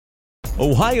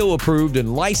Ohio approved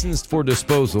and licensed for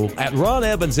disposal, at Ron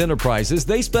Evans Enterprises,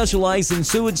 they specialize in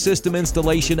sewage system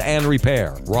installation and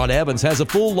repair. Ron Evans has a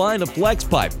full line of flex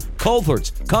pipe,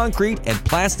 culverts, concrete and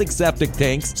plastic septic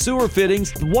tanks, sewer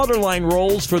fittings, waterline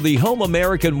rolls for the Home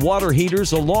American water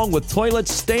heaters, along with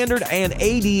toilets, standard and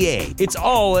ADA. It's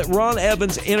all at Ron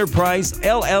Evans Enterprise,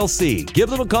 LLC. Give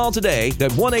them a call today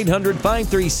at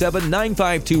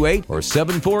 1-800-537-9528 or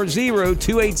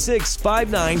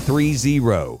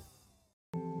 740-286-5930.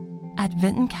 At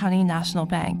Vinton County National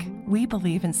Bank, we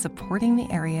believe in supporting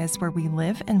the areas where we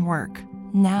live and work.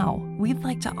 Now, we'd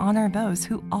like to honor those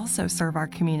who also serve our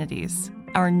communities.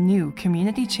 Our new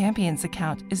Community Champions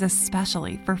account is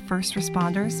especially for first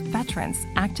responders, veterans,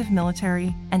 active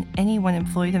military, and anyone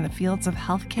employed in the fields of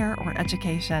healthcare or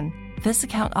education. This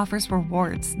account offers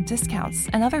rewards, discounts,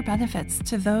 and other benefits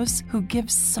to those who give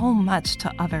so much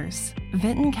to others.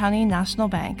 Vinton County National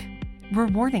Bank,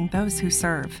 rewarding those who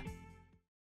serve.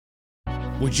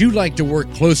 Would you like to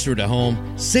work closer to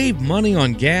home, save money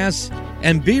on gas,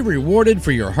 and be rewarded for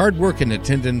your hard work and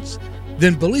attendance?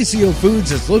 Then Bellisio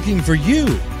Foods is looking for you.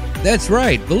 That's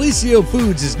right, Bellisio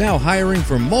Foods is now hiring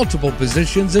for multiple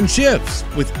positions and shifts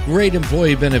with great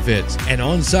employee benefits, an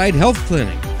on-site health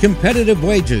clinic, competitive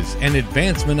wages, and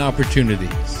advancement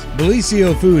opportunities.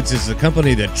 Bellisio Foods is a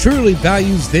company that truly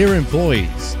values their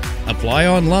employees. Apply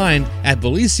online at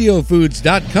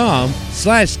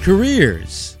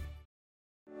BellisioFoods.com/careers.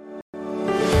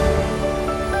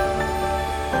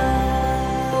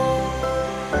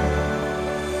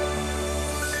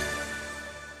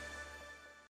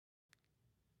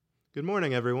 Good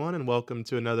morning, everyone, and welcome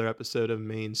to another episode of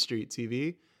Main Street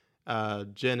TV.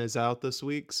 Jen is out this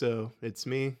week, so it's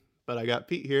me, but I got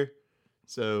Pete here.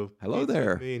 So hello Pete's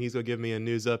there. with me, and he's going to give me a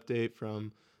news update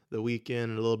from the weekend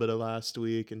and a little bit of last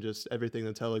week and just everything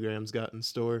the Telegram's got in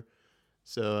store.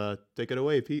 So take it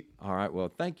away, Pete. All right. Well,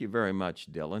 thank you very much,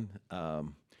 Dylan.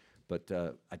 But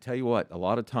I tell you what, a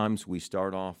lot of times we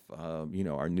start off,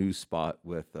 our news spot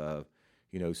with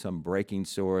some breaking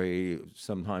story.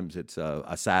 Sometimes it's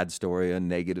a sad story, a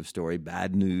negative story,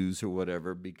 bad news or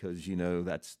whatever, because,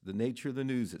 that's the nature of the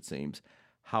news, it seems.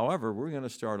 However, we're going to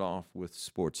start off with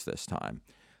sports this time.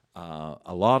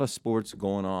 A lot of sports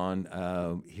going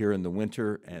on here in the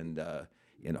winter, and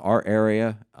in our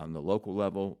area, on the local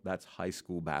level, that's high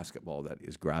school basketball that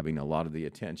is grabbing a lot of the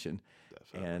attention.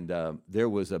 Definitely. And there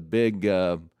was a big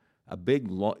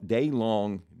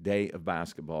day-long day of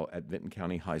basketball at Vinton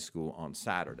County High School on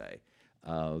Saturday.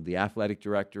 The athletic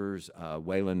directors,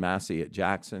 Waylon Massey at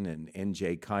Jackson and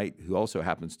N.J. Kite, who also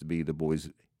happens to be the boys'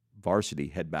 varsity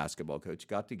head basketball coach,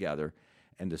 got together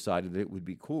and decided that it would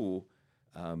be cool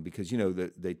because,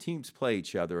 the teams play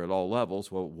each other at all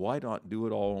levels. Well, why not do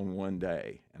it all on one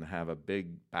day and have a big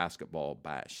basketball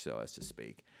bash, so as to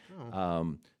speak?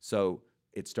 Oh. So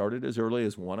it started as early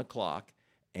as 1 o'clock.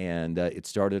 And it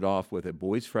started off with a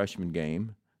boys' freshman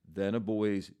game, then a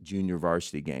boys' junior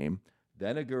varsity game,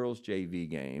 then a girls' JV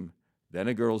game, then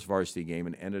a girls' varsity game,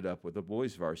 and ended up with a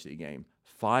boys' varsity game.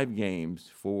 5 games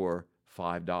for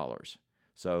 $5.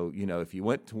 So, if you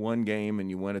went to one game and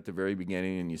you went at the very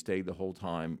beginning and you stayed the whole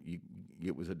time,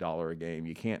 it was $1 a game.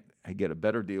 You can't get a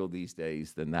better deal these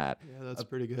days than that. Yeah, that's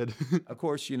pretty good. Of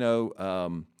course,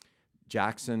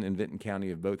 Jackson and Vinton County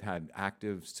have both had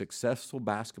active, successful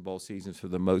basketball seasons for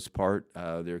the most part.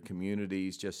 Their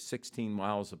communities just 16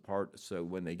 miles apart, so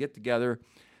when they get together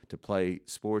to play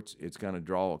sports, it's going to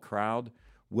draw a crowd.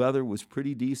 Weather was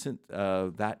pretty decent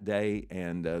that day,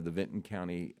 and the Vinton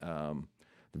County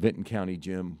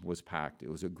gym was packed. It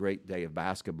was a great day of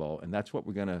basketball, and that's what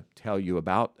we're going to tell you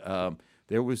about.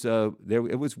 It was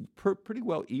pretty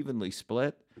well evenly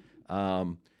split.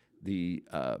 The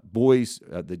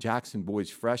Jackson boys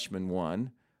freshmen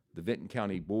won, the Vinton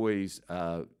County boys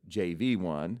JV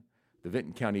won, the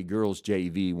Vinton County girls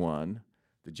JV won,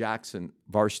 the Jackson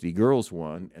varsity girls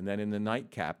won, and then in the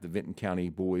nightcap, the Vinton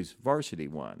County boys varsity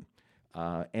won.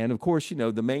 And of course,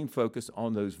 the main focus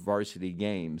on those varsity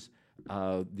games,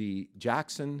 the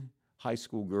Jackson high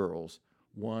school girls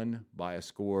won by a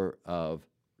score of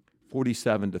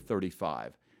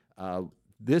 47-35.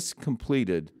 This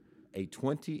completed a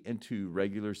 20-2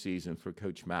 regular season for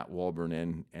Coach Matt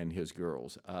Walburn and his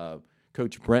girls.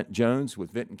 Coach Brent Jones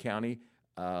with Vinton County,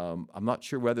 I'm not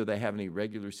sure whether they have any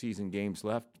regular season games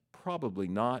left. Probably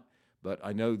not, but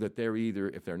I know that they're either,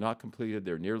 if they're not completed,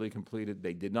 they're nearly completed.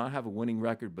 They did not have a winning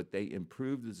record, but they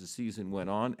improved as the season went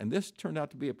on, and this turned out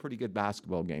to be a pretty good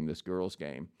basketball game, this girls'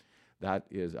 game. That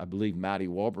is, I believe, Maddie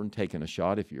Walburn taking a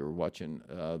shot, if you're watching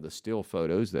the still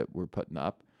photos that we're putting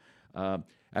up.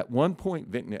 At one point,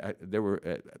 Vinton, there were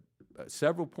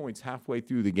several points halfway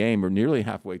through the game, or nearly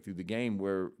halfway through the game,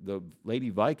 where the Lady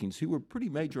Vikings, who were pretty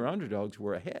major underdogs,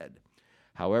 were ahead.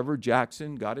 However,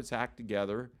 Jackson got its act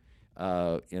together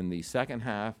in the second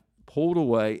half, pulled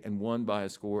away, and won by a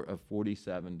score of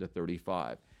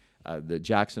 47-35. The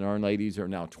Jackson Iron Ladies are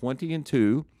now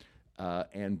 20-2,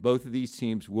 and both of these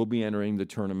teams will be entering the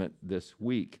tournament this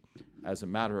week. As a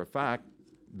matter of fact,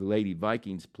 the Lady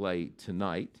Vikings play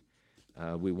tonight.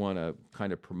 We want to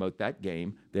kind of promote that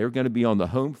game. They're going to be on the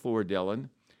home floor, Dylan.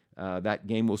 That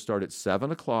game will start at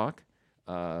 7 o'clock.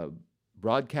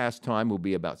 Broadcast time will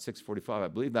be about 6:45. I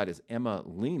believe that is Emma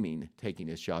Leeming taking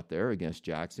a shot there against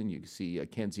Jackson. You can see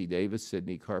Kenzie Davis,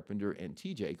 Sydney Carpenter, and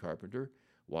TJ Carpenter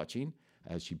watching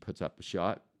as she puts up a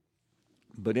shot.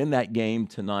 But in that game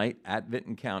tonight at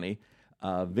Vinton County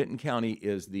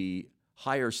is the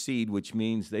higher seed, which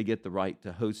means they get the right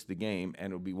to host the game, and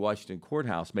it'll be Washington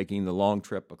Courthouse making the long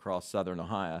trip across southern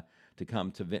Ohio to come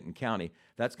to Vinton County.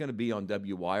 That's going to be on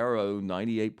WYRO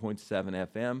 98.7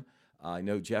 FM. I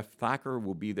know Jeff Thacker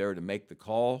will be there to make the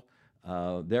call.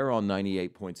 They're on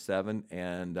 98.7,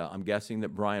 and I'm guessing that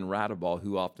Brian Radeball,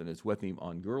 who often is with him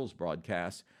on girls'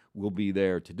 broadcasts, will be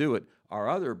there to do it. Our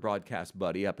other broadcast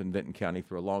buddy up in Vinton County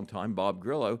for a long time, Bob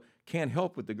Grillo, can't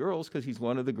help with the girls because he's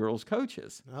one of the girls'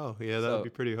 coaches. Oh, yeah, that would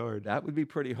be pretty hard. That would be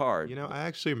pretty hard. You know, I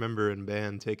actually remember in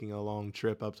band taking a long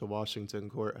trip up to Washington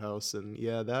Courthouse, and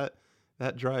yeah, that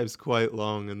drive's quite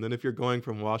long. And then if you're going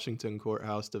from Washington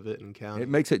Courthouse to Vinton County, it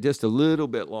makes it just a little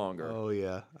bit longer. Oh,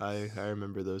 yeah, I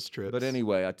remember those trips. But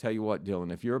anyway, I tell you what,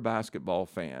 Dylan, if you're a basketball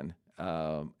fan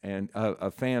and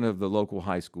a fan of the local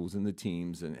high schools and the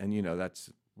teams, and you know,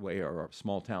 that's the way our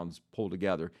small towns pull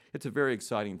together, it's a very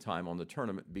exciting time on the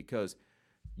tournament because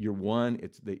you're one,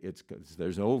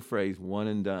 there's an old phrase, one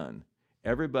and done.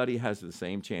 Everybody has the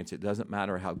same chance. It doesn't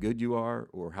matter how good you are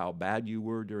or how bad you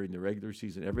were during the regular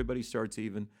season. Everybody starts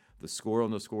even. The score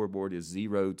on the scoreboard is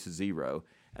 0-0,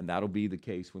 and that'll be the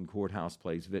case when Courthouse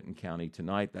plays Vinton County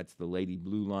tonight. That's the Lady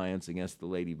Blue Lions against the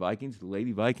Lady Vikings. The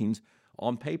Lady Vikings,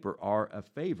 on paper, are a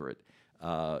favorite.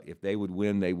 If they would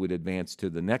win, they would advance to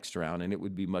the next round, and it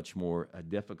would be much more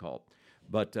difficult.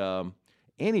 But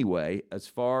anyway, as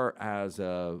far as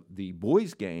the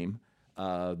boys' game,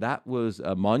 that was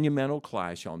a monumental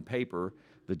clash on paper.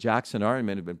 The Jackson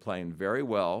Ironmen have been playing very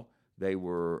well. They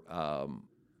were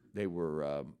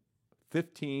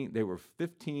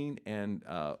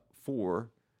 15-4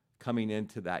 coming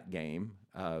into that game.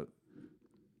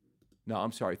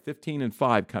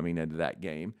 15-5 coming into that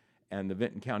game. And the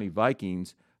Vinton County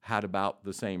Vikings had about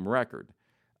the same record.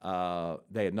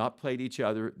 They had not played each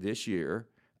other this year.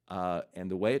 And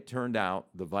the way it turned out,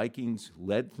 the Vikings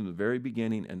led from the very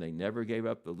beginning, and they never gave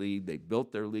up the lead. They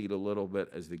built their lead a little bit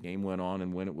as the game went on,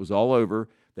 and when it was all over,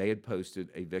 they had posted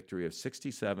a victory of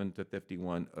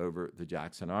 67-51 over the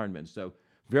Jackson Ironmen. So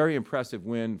very impressive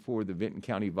win for the Vinton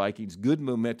County Vikings. Good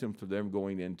momentum for them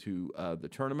going into the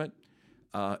tournament.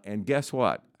 And guess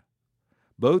what?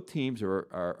 Both teams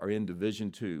are in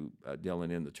Division II,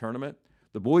 Dylan, in the tournament.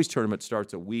 The boys' tournament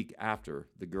starts a week after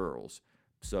the girls.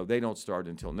 So they don't start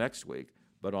until next week.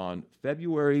 But on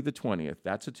February the 20th,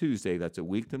 that's a Tuesday, that's a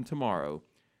week from tomorrow,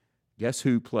 guess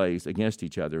who plays against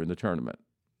each other in the tournament?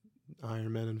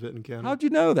 Ironmen and Vinton County. How'd you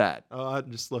know that? Oh,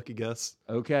 I'm just lucky guess.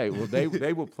 Okay, well,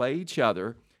 they will play each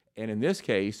other. And in this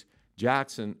case,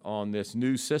 Jackson, on this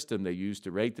new system they used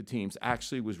to rate the teams,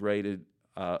 actually was rated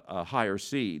a higher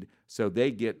seed. So they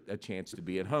get a chance to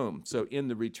be at home. So in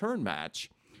the return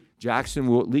match, Jackson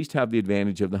will at least have the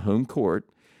advantage of the home court.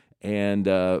 And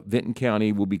Vinton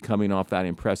County will be coming off that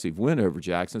impressive win over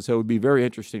Jackson. So it would be very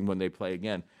interesting when they play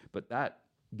again. But that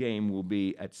game will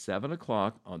be at 7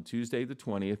 o'clock on Tuesday the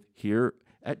 20th here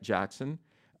at Jackson.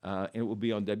 And it will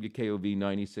be on WKOV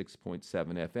 96.7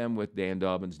 FM with Dan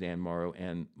Dobbins, Dan Morrow,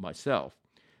 and myself.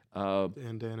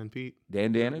 Dan, and Pete.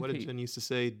 Dan, and What Pete. did Jen used to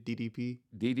say? DDP?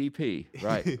 DDP,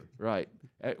 right, right.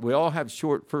 We all have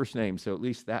short first names, so at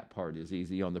least that part is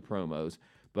easy on the promos.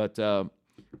 But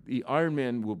the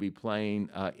Ironmen will be playing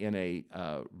in a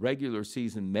regular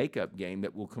season makeup game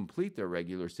that will complete their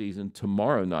regular season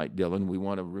tomorrow night, Dylan. We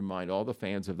want to remind all the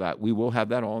fans of that. We will have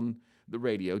that on the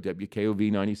radio, WKOV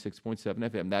 96.7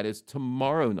 FM. That is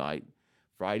tomorrow night,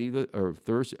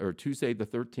 Tuesday the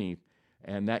 13th.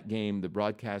 And that game, the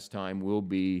broadcast time will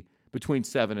be between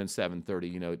 7 and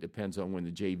 7:30. You know, it depends on when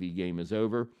the JV game is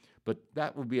over. But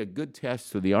that will be a good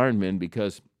test for the Ironmen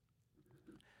because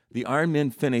the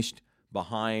Ironmen finished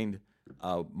behind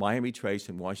Miami Trace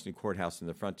and Washington Courthouse in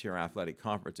the Frontier Athletic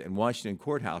Conference. And Washington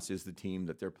Courthouse is the team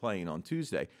that they're playing on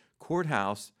Tuesday.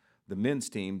 Courthouse, the men's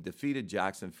team, defeated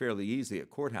Jackson fairly easily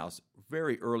at Courthouse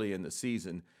very early in the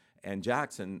season. And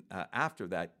Jackson, after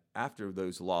that after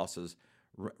those losses,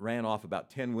 ran off about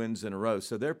 10 wins in a row.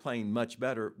 So they're playing much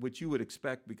better, which you would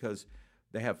expect because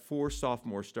they have 4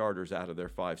 sophomore starters out of their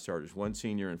 5 starters, 1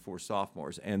 senior and 4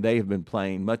 sophomores, and they have been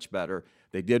playing much better.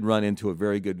 They did run into a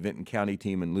very good Vinton County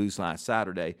team and lose last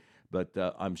Saturday, but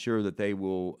I'm sure that they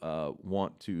will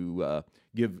want to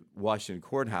give Washington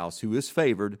Courthouse, who is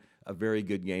favored, a very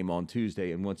good game on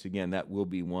Tuesday, and once again, that will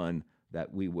be one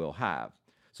that we will have.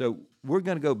 So we're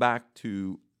going to go back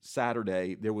to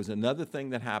Saturday. There was another thing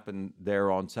that happened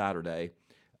there on Saturday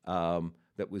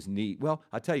that was neat. Well,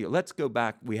 I tell you, let's go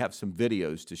back. We have some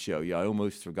videos to show you. I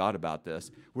almost forgot about this.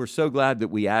 We're so glad that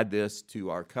we add this to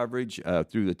our coverage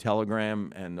through the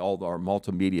Telegram and all our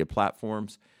multimedia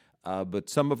platforms. But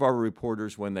some of our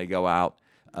reporters, when they go out,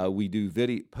 we do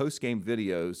post-game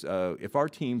videos. If our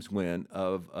teams win,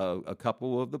 of a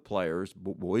couple of the players,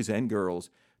 boys and girls,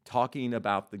 talking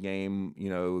about the game,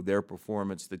 their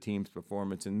performance, the team's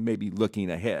performance, and maybe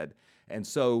looking ahead. And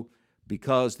so,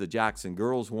 because the Jackson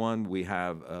girls won, we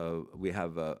have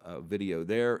a video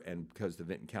there, and because the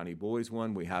Vinton County boys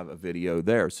won, we have a video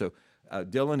there. So,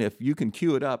 Dylan, if you can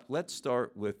cue it up, let's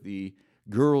start with the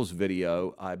girls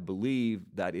video. I believe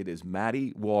that it is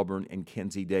Maddie Walburn and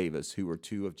Kenzie Davis, who are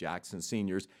 2 of Jackson's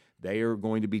seniors. They are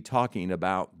going to be talking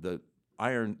about the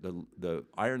Iron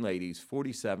Ladies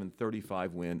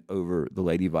 47-35 win over the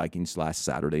Lady Vikings last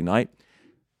Saturday night.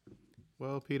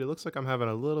 Well, Pete, it looks like I'm having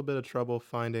a little bit of trouble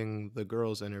finding the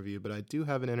girls' interview, but I do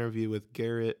have an interview with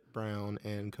Garrett Brown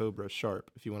and Cobra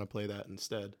Sharp, if you want to play that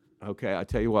instead. Okay, I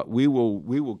tell you what, we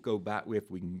will go back. If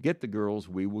we can get the girls,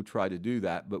 we will try to do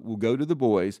that, but we'll go to the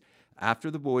boys.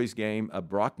 After the boys' game,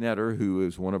 Brock Netter, who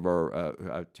is one of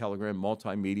our Telegram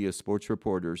multimedia sports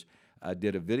reporters,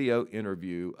 did a video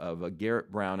interview of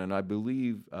Garrett Brown, and I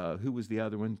believe, who was the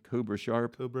other one? Cobra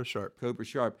Sharp? Cobra Sharp. Cobra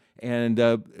Sharp. And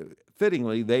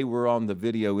fittingly, they were on the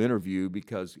video interview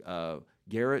because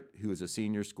Garrett, who is a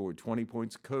senior, scored 20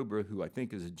 points. Cobra, who I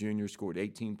think is a junior, scored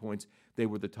 18 points. They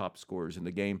were the top scorers in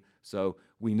the game. So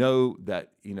we know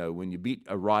that, when you beat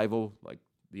a rival like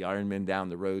the Ironmen down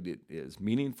the road, it is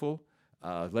meaningful.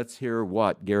 Let's hear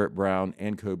what Garrett Brown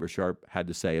and Cobra Sharp had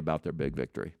to say about their big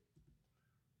victory.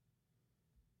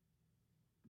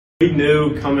 We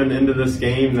knew coming into this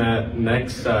game that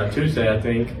next Tuesday, I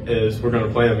think, we're going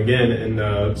to play them again in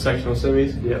the sectional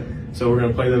semis. Yep. So we're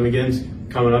going to play them again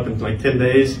coming up in like 10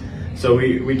 days. So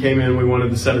we came in, we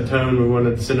wanted to set a tone, we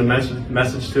wanted to send a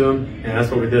message to them, and that's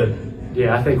what we did.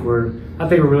 Yeah, I think we're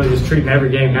really just treating every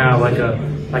game now like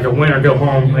a win or go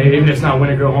home. Even if it's not a win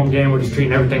or go home game, we're just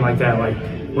treating everything like that. Like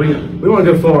we want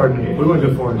to go forward. We want to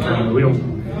go forward in tournament. We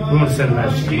want to send a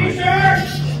message.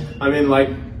 I mean,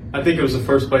 I think it was the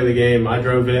first play of the game. I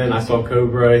drove in, I saw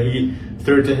Cobra, he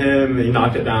threw it to him, and he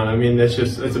knocked it down. I mean, it's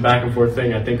a back and forth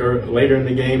thing. I think later in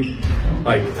the game,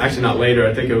 actually not later,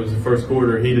 I think it was the first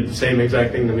quarter, he did the same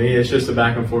exact thing to me. It's just a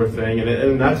back and forth thing,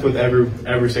 and that's with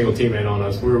every single teammate on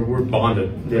us. We're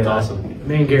bonded. Yeah, it's awesome.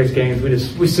 Me and Garrett's games,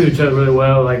 we suit each other really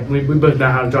well. We both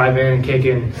know how to drive in and kick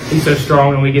in. He's so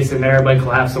strong, and when he gets in there, everybody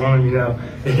collapses on him,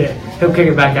 He'll kick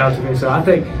it back out to me. So I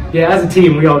think, as a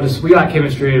team, we got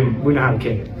chemistry, and we know how to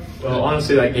kick it. Well,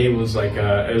 honestly, that game was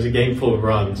it was a game full of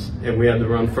runs, and we had to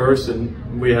run first,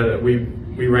 and we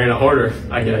ran it harder,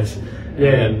 I guess. Yeah.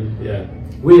 And, yeah.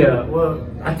 Well,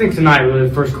 I think tonight, really,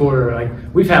 the first quarter,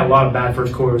 we've had a lot of bad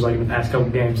first quarters, in the past couple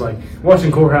games.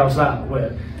 Washington Courthouse,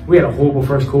 we had a horrible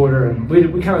first quarter, and we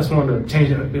kind of just wanted to change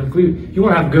it. You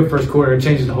want to have a good first quarter, it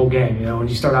changes the whole game, When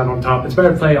you start out on top, it's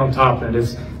better to play on top than it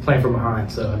is playing from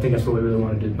behind. So I think that's what we really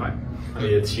want to do tonight. I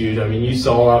mean, it's huge. I mean, you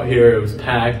saw out here, it was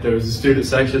packed. There was a student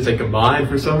section they combined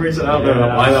for some reason. I don't know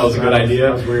why that was a good idea.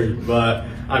 That was weird. But,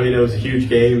 I mean, it was a huge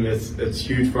game. It's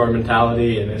huge for our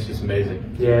mentality, and it's just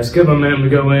amazing. Yeah, it's good momentum to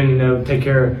go in, take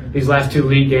care of these last 2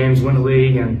 league games, win the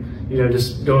league, and,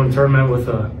 just go in the tournament with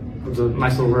a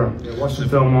nice little run. Watch some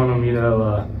film on them,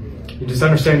 you just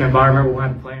understand the environment we'll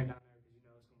have to play in down there.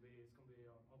 It's going to be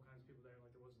all kinds of people there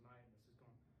like there was tonight.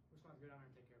 We're just going to go down there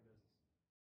and take care of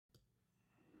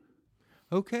business.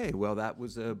 Okay, well, that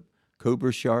was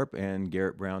Cobra Sharp and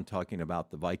Garrett Brown talking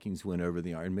about the Vikings win over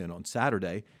the Ironmen on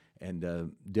Saturday. And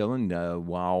Dylan,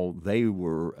 while they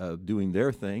were doing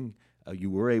their thing, you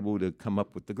were able to come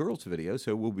up with the girls' video.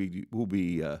 So we'll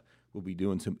be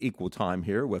doing some equal time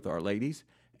here with our ladies.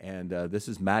 And this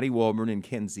is Maddie Walburn and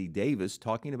Kenzie Davis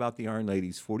talking about the Iron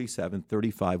Ladies'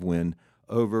 47-35 win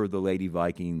over the Lady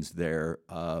Vikings there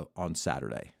on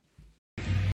Saturday.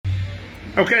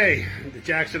 Okay, the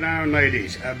Jackson Iron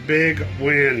Ladies, a big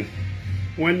win.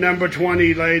 Win number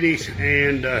 20, ladies,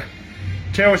 and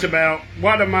tell us about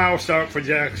what a milestone for Jackson basketball, 20 wins. I mean, it's huge. I mean, you saw out here, it was packed. There was a student section they combined for some reason. I don't know why that was a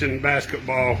good idea. But, I mean, it was a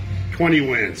game full of runs, and we had to run first, and we ran it harder, I guess. What a milestone for Jackson basketball, 20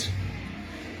 wins.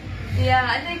 Yeah,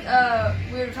 I think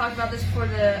we were talking about this before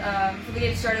the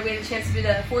game started. We had a chance to be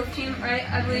the 4th team, right?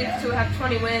 I believe to have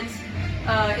 20 wins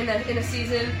in a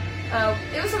season.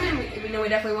 It was something we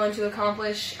definitely wanted to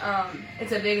accomplish.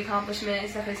 It's a big accomplishment.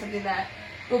 It's definitely something that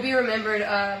will be remembered.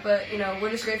 But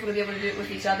we're just grateful to be able to do it with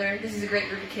each other. This is a great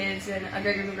group of kids and a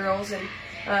great group of girls. And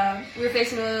we were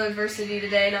facing a little adversity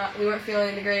today. We weren't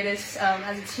feeling the greatest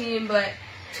as a team, but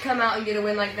to come out and get a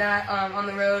win like that on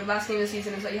the road, last game of the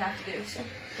season, is what you have to do. So.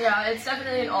 Yeah, it's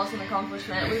definitely an awesome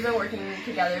accomplishment. We've been working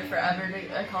together forever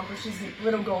to accomplish these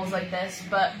little goals like this,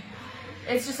 but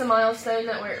it's just a milestone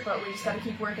but we just got to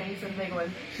keep working for the big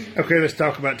one. Okay, let's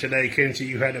talk about today, Kenzie.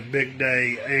 You had a big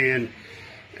day,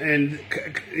 and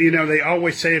they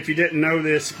always say, if you didn't know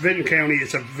this, Vinton County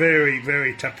is a very,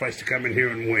 very tough place to come in here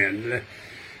and win.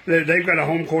 They've got a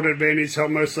home court advantage,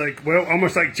 almost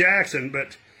like Jackson,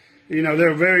 but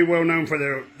they're very well known for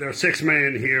their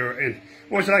 6-man here. And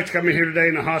what's it like to come in here today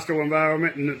in a hostile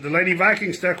environment? And the Lady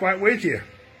Vikings stuck right with you.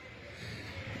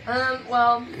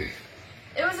 Well,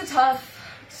 it was a tough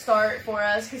start for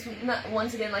us because,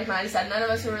 once again, like Maddie said, none of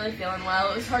us were really feeling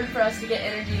well. It was hard for us to get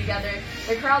energy together.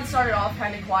 The crowd started off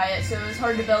kind of quiet, so it was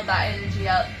hard to build that energy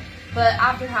up. But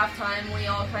after halftime, we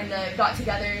all kind of got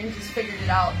together and just figured it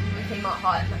out, and we came out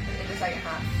hot in the second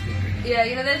half.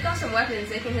 Yeah, they've got some weapons.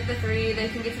 They can hit the three. They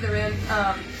can get to the rim.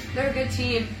 They're a good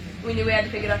team. We knew we had to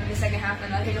pick it up in the second half,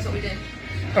 and I think that's what we did.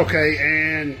 Okay,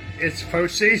 and it's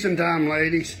postseason time,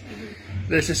 ladies.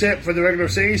 This is it for the regular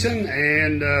season,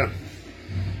 and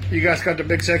you guys got the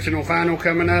big sectional final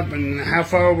coming up, and how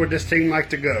far would this team like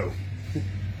to go?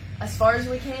 As far as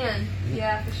we can.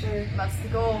 Yeah, for sure. That's the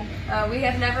goal. We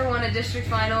have never won a district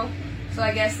final, so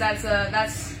I guess that's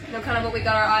kind of what we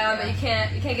got our eye on. But you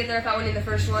can't get there without winning the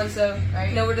first one. So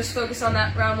we're just focused on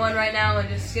that round 1 right now and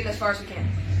just getting as far as we can.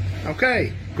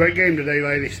 Okay, great game today,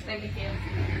 ladies. Thank you, Cam.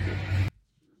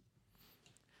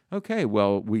 Okay,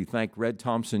 well, we thank Red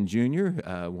Thompson Jr.,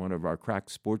 one of our crack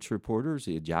sports reporters,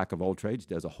 a jack of all trades,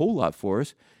 does a whole lot for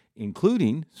us,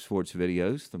 including sports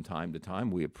videos from time to time.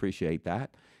 We appreciate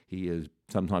that. He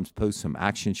sometimes posts some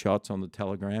action shots on the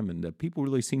Telegram, and people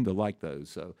really seem to like those.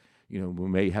 So, we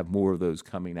may have more of those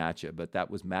coming at you. But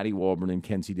that was Maddie Walburn and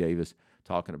Kenzie Davis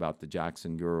talking about the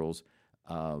Jackson girls'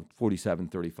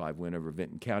 47-35 win over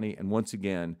Vinton County. And once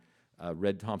again,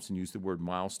 Red Thompson used the word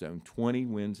milestone, 20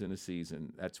 wins in a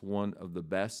season. That's one of the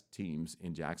best teams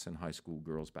in Jackson High School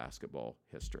girls basketball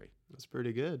history. That's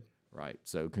pretty good. Right.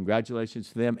 So congratulations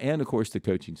to them and, of course, the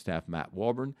coaching staff, Matt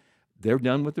Walburn. They're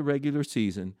done with the regular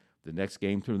season. The next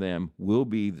game for them will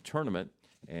be the tournament.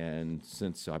 And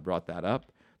since I brought that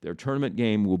up, their tournament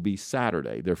game will be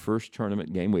Saturday. Their first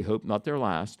tournament game, we hope not their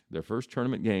last. Their first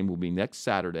tournament game will be next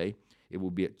Saturday. It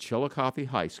will be at Chillicothe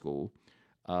High School.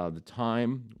 The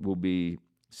time will be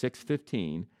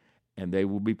 6:15, and they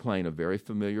will be playing a very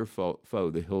familiar foe,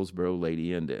 the Hillsboro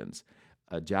Lady Indians.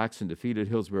 Jackson defeated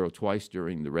Hillsboro twice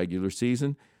during the regular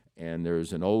season, and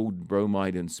there's an old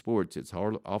bromide in sports. It's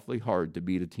awfully hard to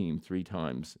beat a team 3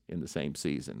 times in the same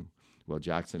season. Well,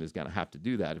 Jackson is going to have to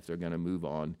do that if they're going to move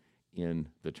on in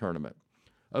the tournament.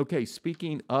 Okay,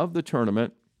 speaking of the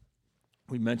tournament,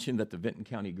 we mentioned that the Vinton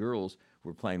County girls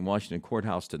were playing Washington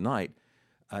Courthouse tonight,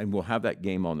 and we'll have that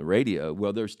game on the radio.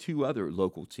 Well, there's 2 other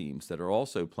local teams that are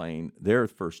also playing their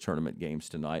first tournament games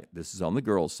tonight. This is on the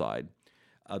girls' side.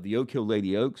 The Oak Hill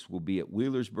Lady Oaks will be at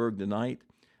Wheelersburg tonight.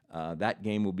 That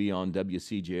game will be on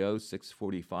WCJO,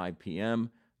 6:45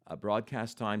 p.m.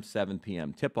 Broadcast time, 7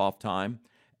 p.m. Tip-off time.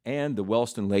 And the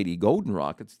Wellston Lady Golden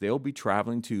Rockets, they'll be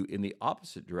traveling in the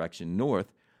opposite direction,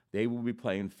 north. They will be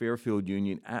playing Fairfield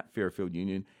Union at Fairfield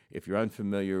Union. If you're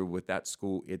unfamiliar with that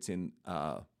school, it's in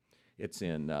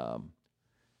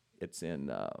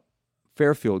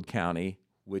Fairfield County,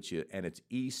 and it's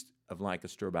east of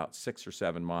Lancaster, about 6 or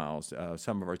 7 miles.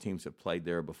 Some of our teams have played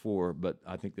there before, but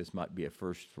I think this might be a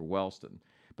first for Wellston.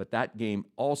 But that game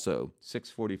also,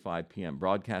 6:45 p.m.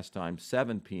 broadcast time,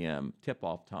 7 p.m.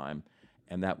 tip-off time,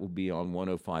 and that will be on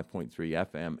 105.3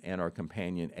 FM and our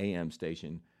companion AM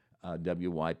station,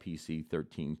 WYPC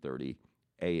 1330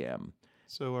 AM.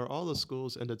 So are all the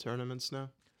schools into tournaments now?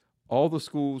 All the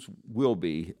schools will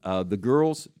be. The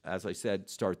girls, as I said,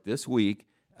 start this week.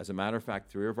 As a matter of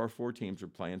fact, 3 of our 4 teams are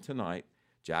playing tonight.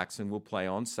 Jackson will play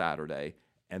on Saturday,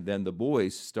 and then the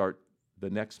boys start the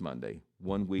next Monday,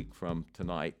 1 week from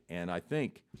tonight. And I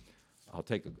think I'll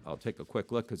take a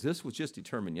quick look because this was just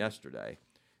determined yesterday,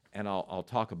 and I'll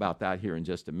talk about that here in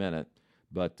just a minute.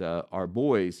 But our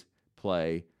boys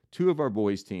play. 2 of our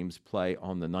boys' teams play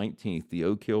on the 19th, the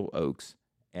Oak Hill Oaks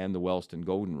and the Wellston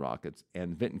Golden Rockets.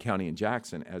 And Vinton County and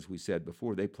Jackson, as we said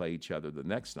before, they play each other the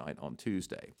next night on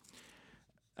Tuesday.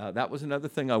 that was another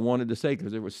thing I wanted to say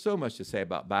because there was so much to say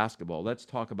about basketball. Let's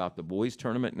talk about the boys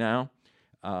tournament now.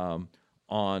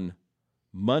 On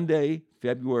Monday,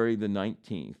 February the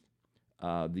 19th,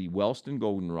 the Wellston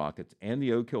Golden Rockets and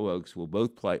the Oak Hill Oaks will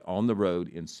both play on the road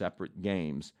in separate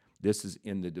games. This is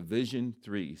in the Division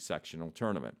III sectional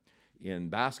tournament. In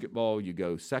basketball, you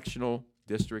go sectional,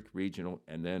 district, regional,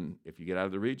 and then if you get out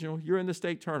of the regional, you're in the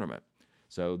state tournament.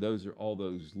 So those are all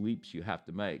those leaps you have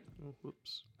to make. Oh,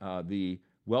 whoops. The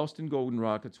Wellston Golden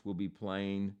Rockets will be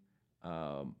playing,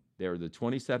 they're the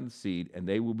 27th seed, and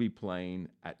they will be playing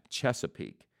at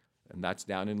Chesapeake, and that's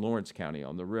down in Lawrence County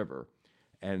on the river.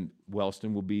 And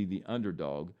Wellston will be the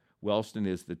underdog. Wellston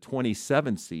is the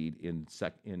 27th seed in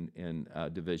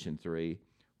Division III,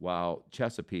 while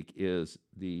Chesapeake is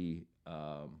the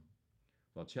 6th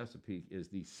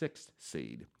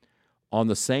seed. On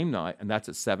the same night, and that's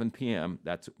at 7 p.m.,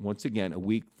 that's once again a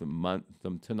week from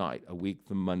tonight, a week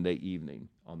from Monday evening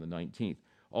on the 19th.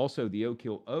 Also, the Oak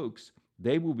Hill Oaks,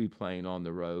 they will be playing on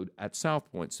the road at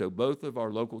South Point. So both of our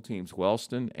local teams,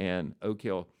 Wellston and Oak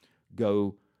Hill,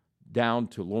 go down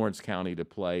to Lawrence County to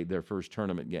play their first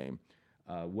tournament game.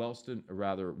 Wellston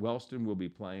will be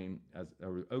playing,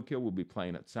 Oak Hill will be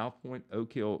playing at South Point.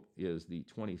 Oak Hill is the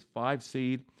 25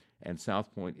 seed, and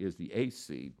South Point is the 8th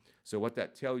seed. So what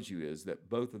that tells you is that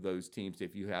both of those teams,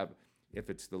 if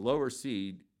it's the lower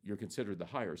seed, you're considered the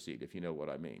higher seed, if you know what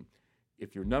I mean.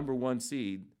 If you're number 1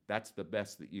 seed, that's the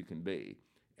best that you can be.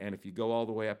 And if you go all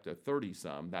the way up to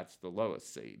 30-some, that's the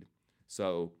lowest seed.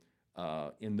 So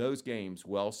in those games,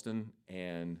 Wellston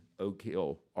and Oak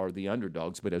Hill are the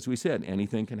underdogs. But as we said,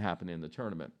 anything can happen in the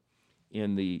tournament.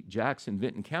 In the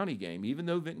Jackson-Vinton County game, even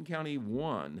though Vinton County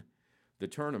won the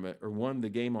tournament or won the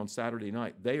game on Saturday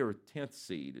night, they are 10th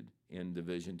seeded in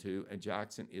Division II, and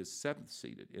Jackson is 7th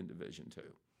seeded in Division II.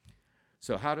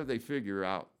 So how do they figure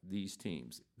out these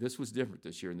teams? This was different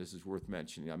this year, and this is worth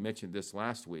mentioning. I mentioned this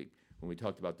last week when we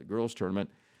talked about the girls'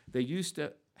 tournament. They used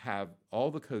to have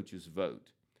all the coaches vote.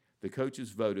 The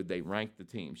coaches voted, they ranked the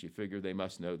teams. You figure they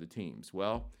must know the teams.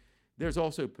 Well, there's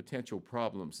also potential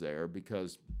problems there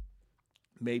because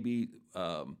maybe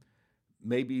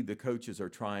the coaches are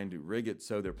trying to rig it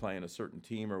so they're playing a certain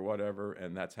team or whatever,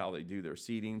 and that's how they do their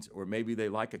seedings. Or maybe they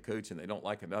like a coach and they don't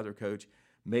like another coach.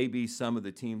 Maybe most of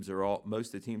the teams are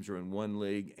in one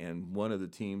league, and one of the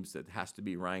teams that has to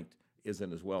be ranked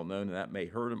isn't as well known, and that may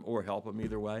hurt them or help them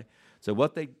either way. So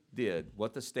what the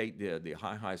state did, the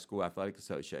High School Athletic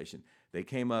Association, they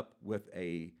came up with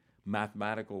a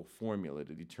mathematical formula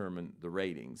to determine the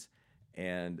ratings,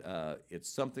 and it's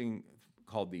something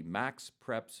called the Max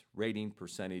Preps Rating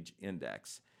Percentage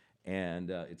Index. And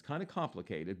it's kind of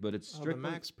complicated, but it's strictly... the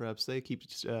Max Preps, they keep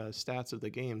stats of the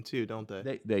game too, don't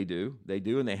they? They do,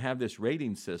 and they have this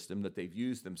rating system that they've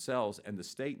used themselves, and the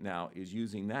state now is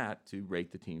using that to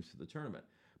rate the teams for the tournament.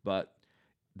 But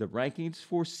the rankings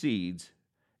for seeds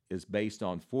is based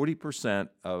on 40%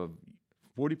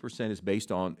 is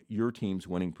based on your team's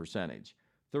winning percentage.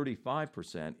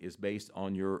 35% is based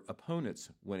on your opponent's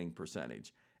winning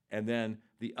percentage. And then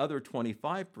the other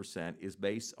 25% is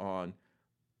based on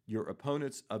your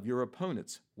opponent's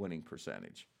winning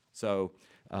percentage. So,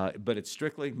 but it's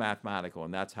strictly mathematical,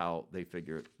 and that's how they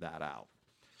figure that out.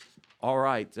 All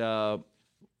right,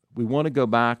 we want to go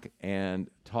back and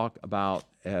talk about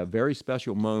a very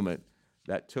special moment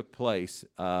that took place,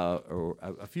 or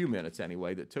a few minutes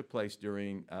anyway, that took place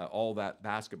during all that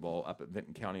basketball up at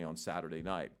Vinton County on Saturday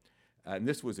night. And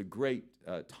this was a great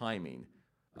timing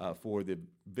for the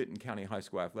Vinton County High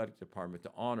School Athletic Department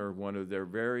to honor one of their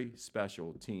very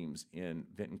special teams in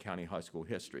Vinton County High School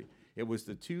history. It was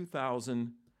the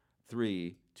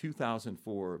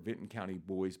 2003-2004 Vinton County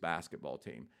boys basketball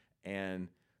team. And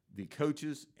the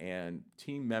coaches and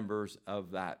team members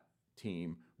of that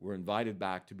team were invited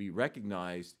back to be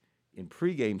recognized in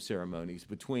pregame ceremonies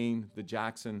between the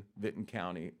Jackson-Vinton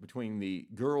County, between the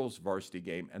girls' varsity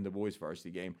game and the boys'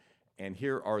 varsity game. And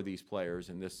here are these players,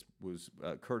 and this was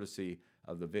courtesy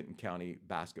of the Vinton County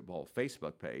basketball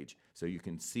Facebook page, so you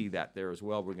can see that there as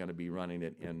well. We're going to be running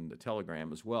it in the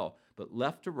Telegram as well. But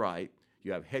left to right,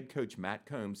 you have head coach Matt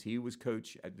Combs. He was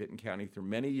coach at Vinton County for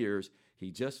many years. He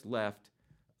just left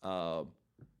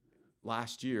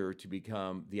last year to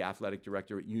become the athletic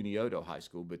director at Unioto High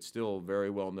School, but still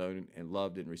very well known and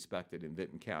loved and respected in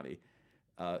Vinton County.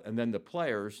 And then the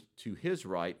players to his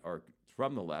right are,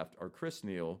 from the left, are Chris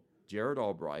Neal, Jared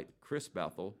Albright, Chris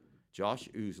Bethel, Josh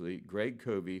Oosley, Greg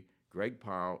Covey, Greg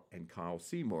Powell, and Kyle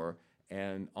Seymour.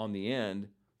 And on the end,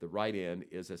 the right end,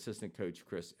 is assistant coach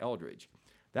Chris Eldridge.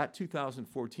 That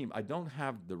 2004 team, I don't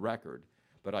have the record,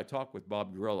 but I talked with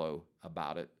Bob Grillo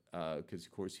about it because,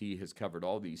 of course, he has covered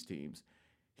all these teams.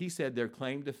 he said their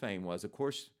claim to fame was, of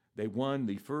course, they won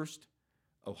the first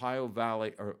they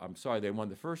won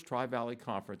the first Tri-Valley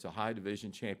Conference Ohio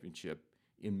Division Championship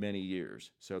in many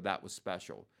years. So that was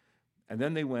special. And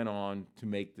then they went on to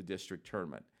make the district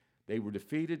tournament. They were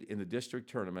defeated in the district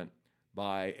tournament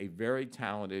by a very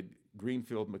talented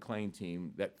Greenfield McLean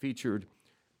team that featured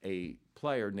a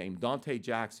player named Dante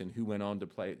Jackson, who went on to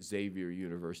play at Xavier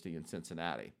University in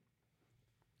Cincinnati.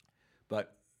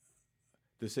 But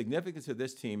the significance of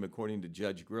this team, according to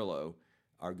Judge Grillo,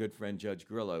 our good friend Judge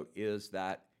Grillo, is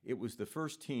that it was the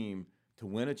first team to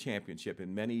win a championship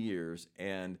in many years,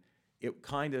 and it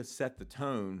kind of set the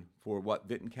tone for what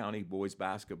Vinton County boys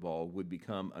basketball would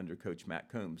become under Coach Matt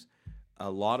Combs. A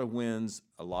lot of wins,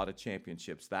 a lot of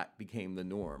championships, that became the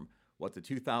norm. What the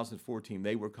 2014,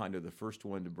 they were kind of the first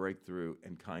one to break through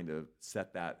and kind of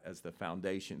set that as the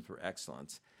foundation for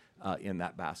excellence in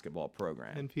that basketball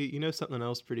program. And Pete, you know something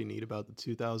else pretty neat about the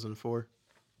 2004?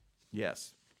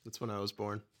 Yes. That's when I was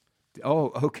born.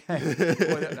 Oh, okay.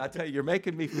 Boy, I tell you, you're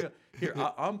making me feel. Here,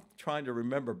 I'm trying to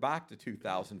remember back to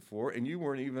 2004, and you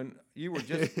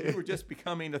were just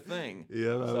becoming a thing.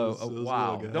 Yeah,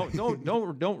 wow.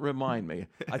 Don't remind me.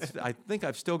 I think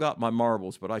I've still got my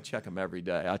marbles, but I check them every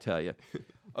day. I tell you.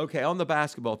 Okay, on the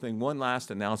basketball thing, one last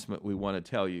announcement we want to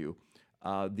tell you: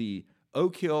 the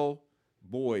Oak Hill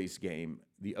boys game,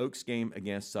 the Oaks game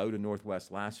against Sauda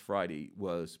Northwest last Friday,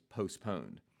 was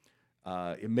postponed.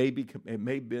 It may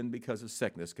have been because of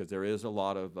sickness, because there is a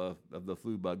lot of the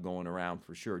flu bug going around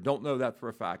for sure. Don't know that for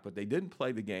a fact, but they didn't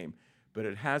play the game. But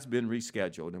it has been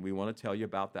rescheduled, and we want to tell you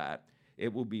about that.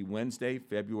 It will be Wednesday,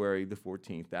 February the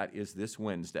 14th. That is this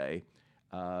Wednesday,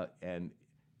 and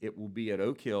it will be at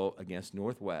Oak Hill against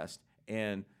Northwest.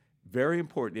 And very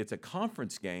important, it's a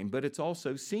conference game, but it's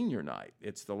also senior night.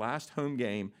 It's the last home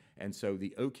game. And so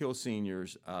the Oak Hill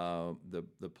seniors,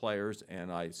 the players,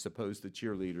 and I suppose the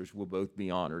cheerleaders will both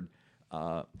be honored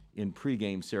in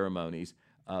pregame ceremonies.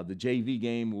 The JV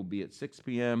game will be at 6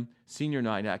 p.m. Senior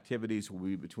night activities will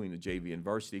be between the JV and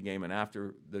varsity game. And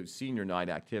after those senior night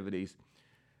activities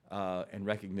and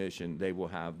recognition, they will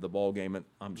have the ball game. And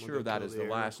I'm sure that is the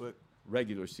last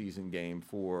regular season game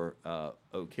for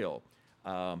Oak Hill.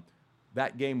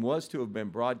 That game was to have been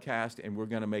broadcast, and we're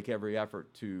going to make every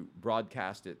effort to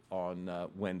broadcast it on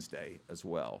Wednesday as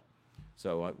well.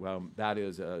 So that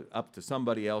is up to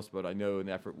somebody else, but I know an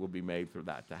effort will be made for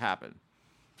that to happen.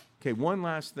 Okay, one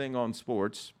last thing on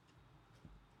sports.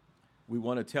 We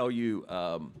want to tell you,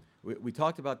 we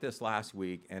talked about this last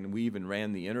week, and we even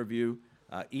ran the interview.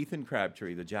 Ethan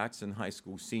Crabtree, the Jackson High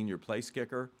School senior place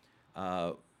kicker,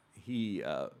 he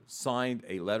signed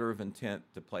a letter of intent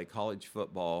to play college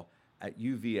football at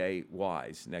UVA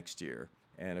Wise next year.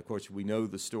 And, of course, we know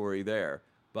the story there.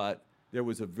 But there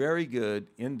was a very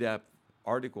good, in-depth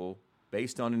article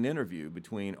based on an interview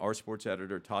between our sports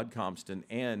editor, Todd Compston,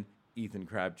 and Ethan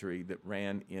Crabtree that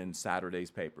ran in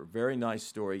Saturday's paper. Very nice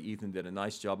story. Ethan did a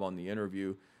nice job on the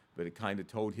interview, but it kind of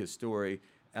told his story,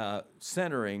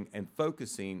 centering and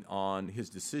focusing on his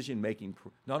decision-making,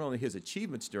 not only his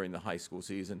achievements during the high school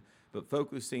season, but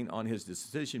focusing on his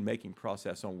decision-making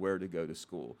process on where to go to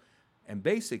school. And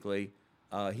basically,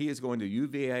 he is going to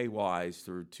UVA Wise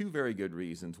through two very good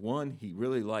reasons. One, he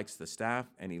really likes the staff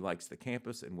and he likes the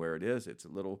campus and where it is. It's a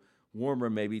little warmer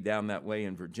maybe down that way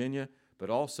in Virginia, but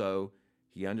also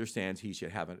he understands he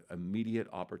should have an immediate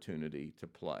opportunity to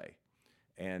play.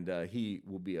 And he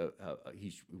will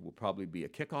will probably be a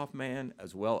kickoff man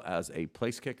as well as a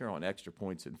place kicker on extra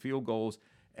points and field goals.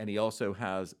 And he also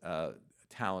has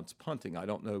talents punting. I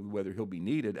don't know whether he'll be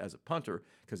needed as a punter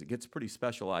because it gets pretty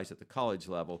specialized at the college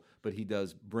level, but he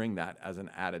does bring that as an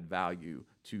added value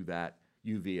to that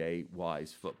UVA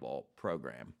Wise football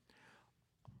program.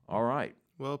 All right.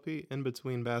 Well, Pete, in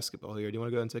between basketball here, do you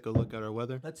want to go and take a look at our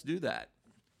weather? Let's do that.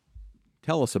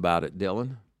 Tell us about it,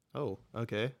 Dylan. Oh,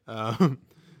 okay.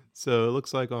 So it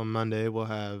looks like on Monday we'll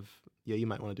have, you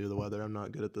might want to do the weather. I'm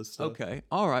not good at this stuff. Okay.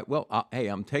 All right. Well, hey,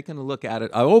 I'm taking a look at it.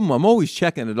 I'm always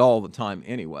checking it all the time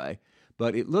anyway.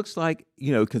 But it looks like,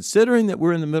 considering that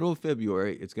we're in the middle of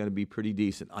February, it's going to be pretty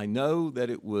decent. I know that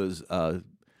it was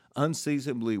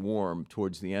unseasonably warm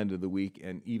towards the end of the week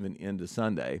and even into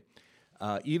Sunday.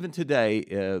 Even today,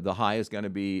 the high is going to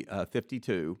be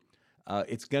 52.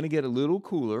 It's going to get a little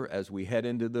cooler as we head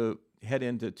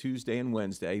into Tuesday and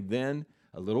Wednesday. Then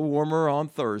a little warmer on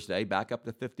Thursday, back up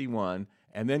to 51,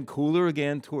 and then cooler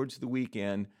again towards the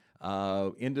weekend,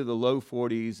 into the low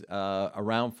 40s,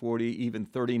 around 40, even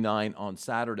 39 on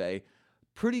Saturday.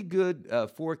 Pretty good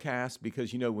forecast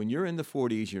because, when you're in the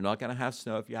 40s, you're not going to have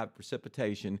snow if you have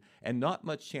precipitation, and not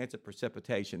much chance of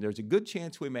precipitation. There's a good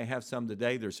chance we may have some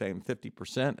today. They're saying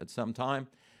 50% at some time,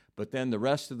 But then the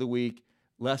rest of the week,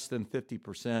 less than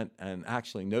 50% and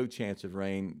actually no chance of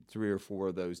rain 3 or 4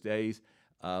 of those days.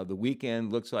 The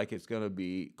weekend looks like it's going to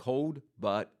be cold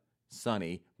but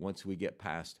sunny once we get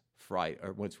past Friday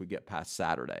or once we get past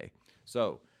Saturday.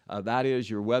 So that is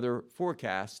your weather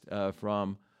forecast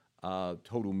from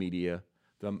Total Media,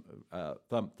 from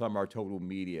our Total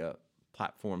Media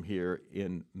platform here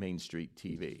in Main Street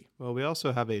TV. Well, we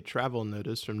also have a travel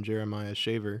notice from Jeremiah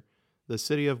Shaver. The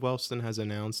city of Wellston has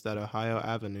announced that Ohio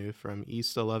Avenue from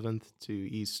East 11th to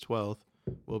East 12th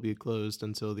will be closed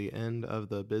until the end of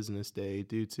the business day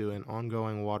due to an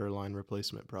ongoing water line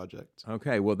replacement project.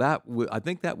 Okay, well, I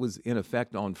think that was in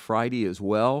effect on Friday as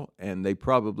well, and they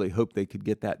probably hoped they could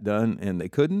get that done, and they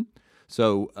couldn't.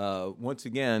 So once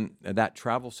again, that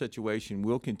travel situation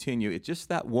will continue. It's just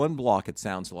that one block, it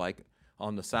sounds like,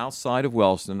 on the south side of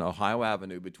Wellston, Ohio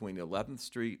Avenue, between 11th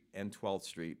Street and 12th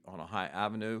Street on Ohio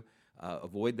Avenue.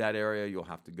 Avoid that area. You'll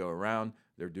have to go around.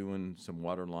 They're doing some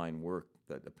water line work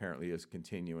that apparently is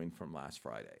continuing from last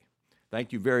Friday.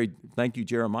 Thank you,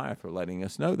 Jeremiah, for letting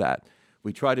us know that.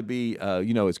 We try to be,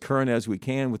 as current as we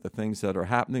can with the things that are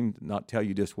happening, not tell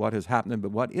you just what is happening,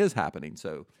 but what is happening.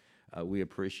 So we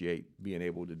appreciate being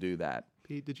able to do that.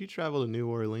 Pete, did you travel to New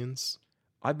Orleans?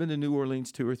 I've been to New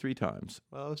Orleans 2 or 3 times.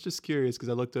 Well, I was just curious because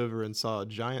I looked over and saw a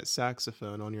giant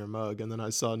saxophone on your mug, and then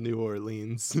I saw New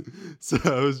Orleans. So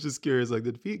I was just curious, like,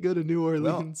 did Pete go to New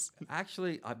Orleans? Well,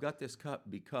 actually, I've got this cup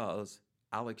because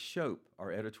Alex Shope,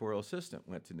 our editorial assistant,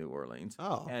 went to New Orleans.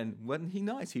 Oh. And wasn't he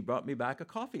nice? He brought me back a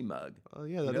coffee mug. Oh,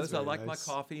 yeah, that he knows is very I like nice.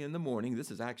 my coffee in the morning. This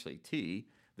is actually tea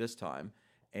this time.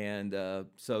 And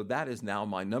so that is now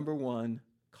my number one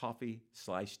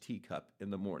coffee/tea cup in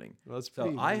the morning. Well, that's so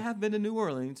pretty I neat. have been to New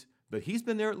Orleans, but he's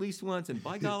been there at least once, and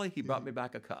by golly, he brought me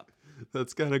back a cup.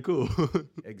 That's kind of cool.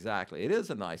 Exactly. It is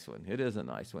a nice one. It is a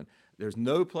nice one. There's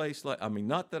no place like,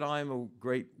 not that I'm a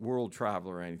great world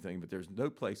traveler or anything, but there's no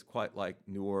place quite like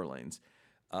New Orleans.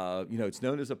 It's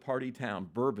known as a party town,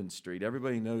 Bourbon Street.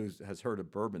 Everybody has heard of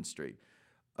Bourbon Street.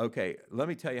 Okay, let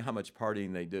me tell you how much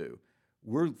partying they do.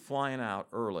 We're flying out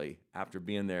early after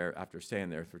staying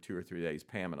there for 2 or 3 days,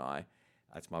 Pam and I.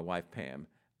 That's my wife, Pam.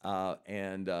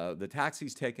 And the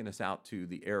taxi's taking us out to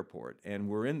the airport. And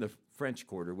we're in the French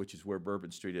Quarter, which is where Bourbon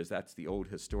Street is. That's the old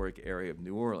historic area of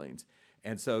New Orleans.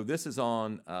 And so this is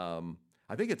on,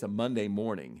 I think it's a Monday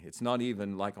morning. It's not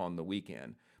even like on the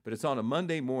weekend. But it's on a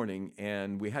Monday morning,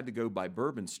 and we had to go by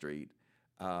Bourbon Street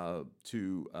to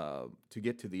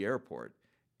get to the airport.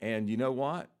 And you know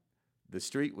what? The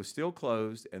street was still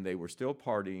closed, and they were still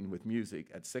partying with music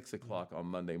at 6 o'clock on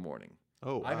Monday morning.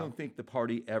 Oh, wow. I don't think the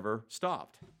party ever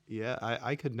stopped. Yeah,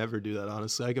 I could never do that,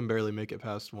 honestly. I can barely make it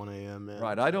past 1 a.m., man.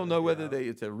 Right. I don't know whether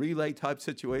it's a relay type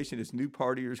situation, it's new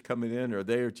partiers coming in, or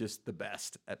they're just the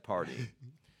best at partying.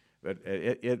 But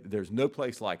there's no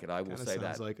place like it, I will say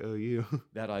that. Sounds like OU.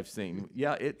 That I've seen.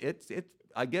 Yeah,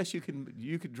 I guess you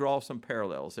could draw some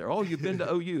parallels there. Oh, you've been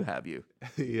to OU, have you?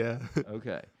 Yeah.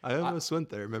 Okay. I almost went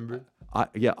there, remember?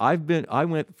 I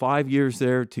went 5 years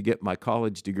there to get my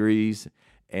college degrees,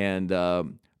 and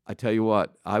I tell you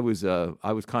what, I was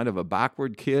kind of a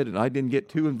backward kid, and I didn't get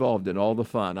too involved in all the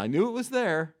fun. I knew it was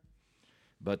there,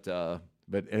 but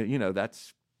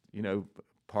that's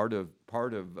part of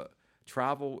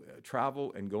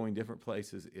travel and going different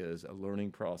places is a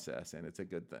learning process, and it's a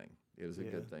good thing. It is a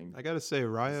good thing. I gotta say,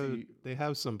 Rio, they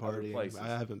have some partying. places. I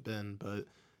haven't been, but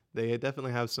they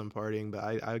definitely have some partying.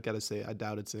 But I gotta say, I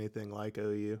doubt it's anything like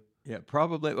OU. Yeah,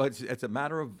 probably. Well, it's a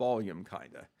matter of volume,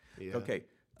 kind of. Yeah. Okay.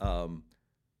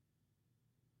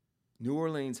 New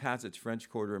Orleans has its French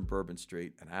Quarter in Bourbon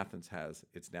Street, and Athens has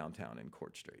its downtown in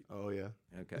Court Street. Oh, yeah.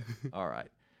 Okay. All right.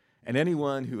 And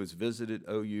anyone who has visited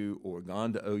OU or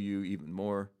gone to OU even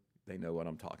more, they know what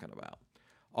I'm talking about.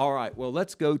 All right. Well,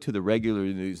 let's go to the regular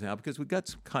news now because we've got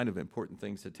some kind of important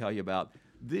things to tell you about.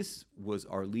 This was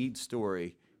our lead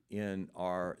story in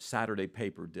our Saturday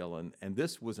paper, Dylan, and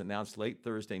this was announced late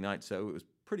Thursday night, so it was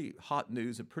pretty hot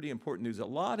news and pretty important news. A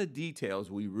lot of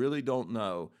details we really don't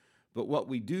know, but what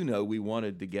we do know we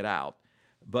wanted to get out.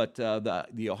 But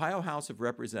the Ohio House of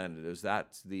Representatives,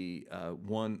 that's the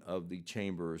one of the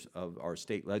chambers of our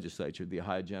state legislature, the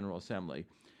Ohio General Assembly,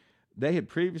 they had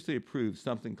previously approved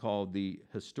something called the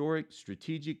Historic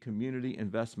Strategic Community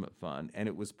Investment Fund, and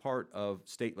it was part of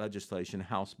state legislation,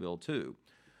 House Bill 2.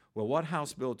 Well, what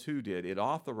House Bill 2 did, it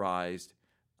authorized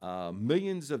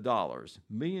millions of dollars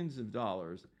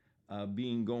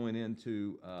being going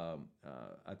into,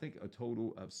 I think, a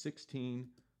total of $16.2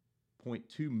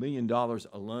 million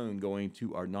alone going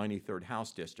to our 93rd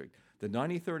House District. The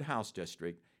 93rd House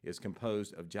District is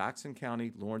composed of Jackson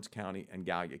County, Lawrence County, and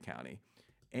Gallia County.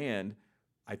 And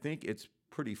I think it's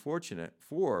pretty fortunate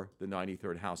for the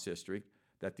 93rd House District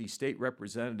that the state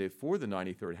representative for the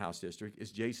 93rd House District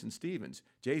is Jason Stevens.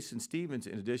 Jason Stevens,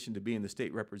 in addition to being the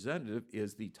state representative,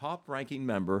 is the top-ranking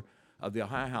member of the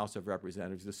Ohio House of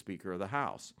Representatives, the Speaker of the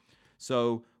House.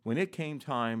 So when it came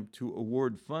time to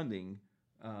award funding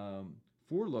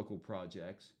for local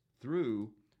projects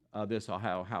through this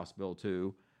Ohio House Bill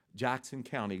 2, Jackson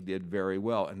County did very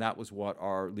well, and that was what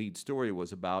our lead story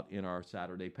was about in our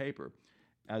Saturday paper.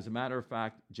 As a matter of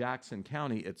fact, Jackson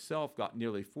County itself got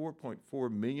nearly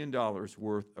 $4.4 million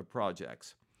worth of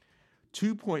projects.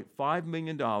 $2.5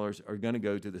 million are going to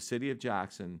go to the city of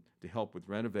Jackson to help with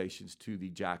renovations to the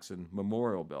Jackson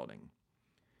Memorial Building.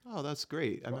 Oh, that's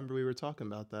great. I remember we were talking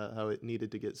about that, how it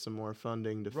needed to get some more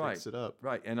funding to fix it up.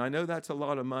 Right, and I know that's a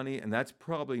lot of money, and that's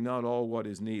probably not all what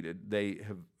is needed. They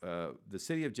have the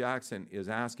city of Jackson is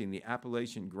asking the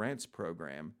Appalachian Grants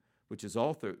Program, which is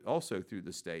also through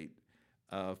the state,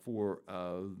 for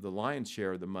the lion's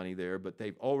share of the money there, but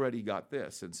they've already got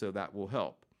this, and so that will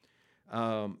help.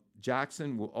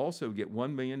 Jackson will also get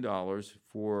 $1 million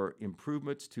for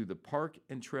improvements to the park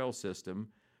and trail system,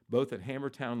 both at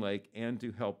Hammertown Lake and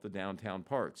to help the downtown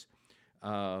parks.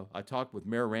 I talked with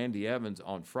Mayor Randy Evans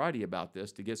on Friday about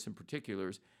this to get some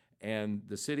particulars, and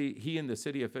he and the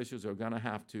city officials are going to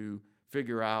have to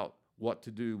figure out what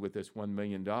to do with this $1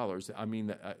 million. I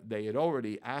mean, they had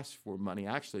already asked for money,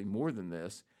 actually more than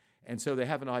this, and so they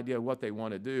have an idea of what they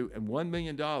want to do. And $1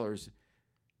 million,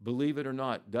 believe it or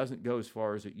not, doesn't go as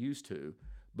far as it used to,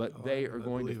 but they are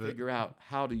going to figure out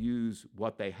how to use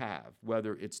what they have,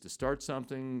 whether it's to start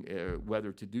something,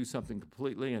 whether to do something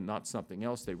completely and not something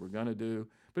else they were going to do.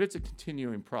 But it's a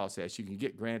continuing process. You can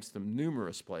get grants from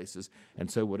numerous places, and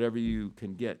so whatever you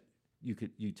can get,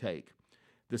 you take.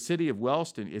 The city of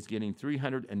Wellston is getting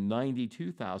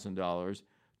 $392,000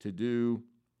 to do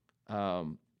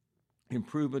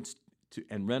improvements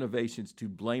and renovations to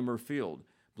Blamer Field.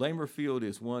 Blamer Field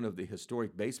is one of the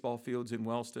historic baseball fields in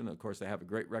Wellston. Of course, they have a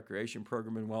great recreation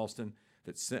program in Wellston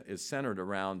that is centered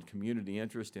around community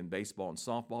interest in baseball and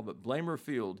softball. But Blamer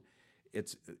Field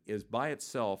is by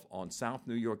itself on South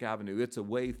New York Avenue. It's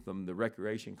away from the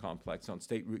recreation complex on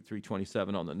State Route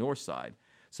 327 on the north side.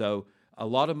 So a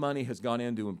lot of money has gone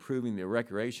into improving the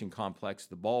recreation complex,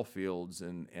 the ball fields,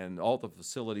 and all the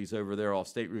facilities over there off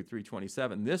State Route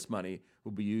 327. This money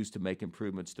will be used to make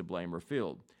improvements to Blamer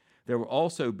Field. There will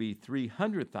also be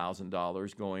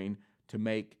 $300,000 going to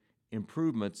make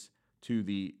improvements to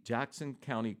the Jackson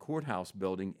County Courthouse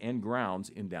building and grounds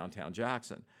in downtown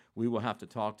Jackson. We will have to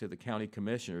talk to the county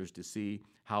commissioners to see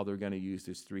how they're going to use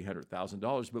this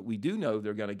 $300,000, but we do know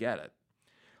they're going to get it.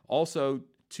 Also,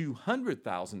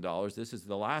 $200,000, this is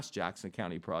the last Jackson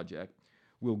County project,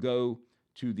 will go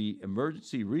to the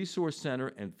Emergency Resource Center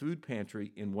and Food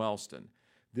Pantry in Wellston.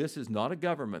 This is not a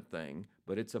government thing,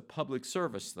 but it's a public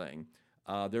service thing.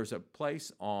 There's a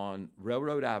place on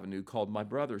Railroad Avenue called My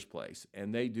Brother's Place,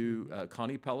 and they do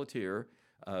Connie Pelletier,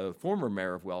 former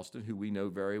mayor of Wellston, who we know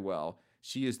very well.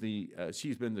 She's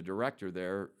been the director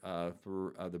there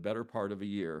for the better part of a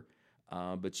year,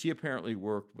 but she apparently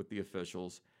worked with the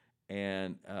officials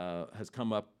and has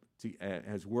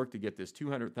worked to get this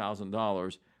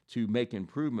 $200,000 to make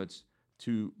improvements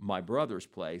to My Brother's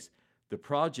Place. The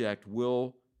project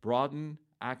will broaden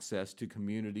access to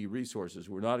community resources.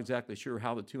 We're not exactly sure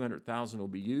how the $200,000 will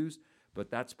be used, but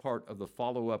that's part of the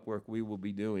follow-up work we will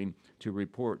be doing to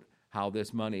report how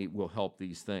this money will help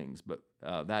these things. But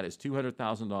that is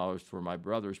 $200,000 for My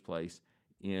Brother's Place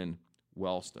in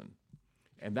Wellston.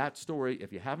 And that story,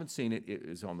 if you haven't seen it, it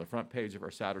is on the front page of our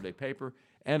Saturday paper.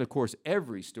 And, of course,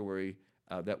 every story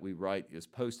that we write is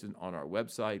posted on our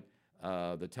website,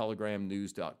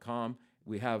 thetelegram.news.com.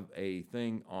 We have a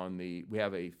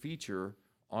feature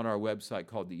on our website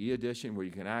called the e-edition where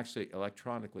you can actually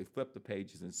electronically flip the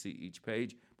pages and see each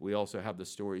page. But we also have the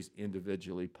stories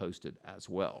individually posted as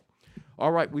well.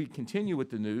 All right, we continue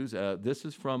with the news. This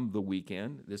is from the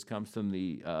weekend. This comes from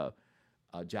the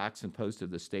Jackson Post of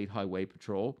the State Highway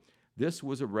Patrol. This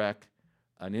was a wreck,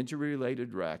 an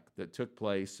injury-related wreck that took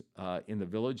place in the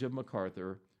village of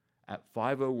MacArthur at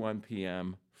 5:01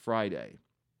 p.m. Friday.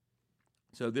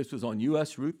 So this was on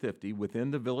U.S. Route 50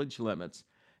 within the village limits,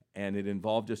 and it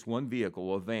involved just one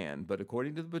vehicle, a van. But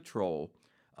according to the patrol,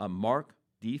 Mark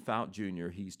D. Fout Jr.,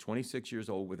 he's 26 years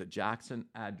old with a Jackson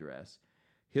address.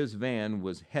 His van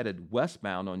was headed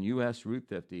westbound on U.S. Route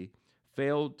 50,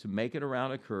 failed to make it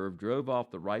around a curve, drove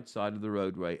off the right side of the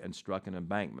roadway, and struck an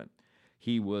embankment.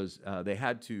 They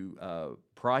had to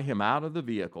pry him out of the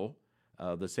vehicle,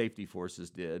 the safety forces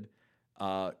did,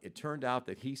 It turned out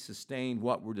that he sustained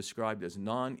what were described as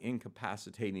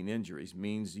non-incapacitating injuries,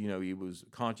 means, he was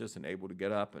conscious and able to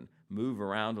get up and move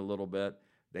around a little bit.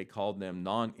 They called them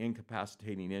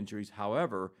non-incapacitating injuries.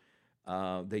 However,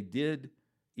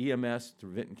 EMS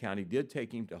through Vinton County did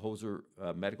take him to Holzer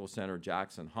Medical Center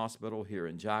Jackson Hospital here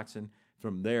in Jackson.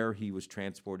 From there, he was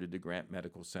transported to Grant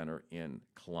Medical Center in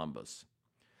Columbus.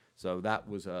 So that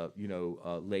was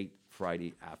late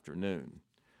Friday afternoon.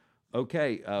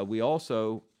 Okay, we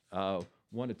also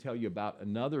want to tell you about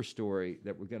another story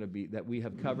that we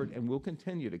have covered and will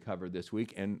continue to cover this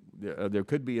week, and there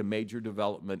could be a major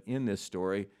development in this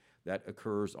story that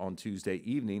occurs on Tuesday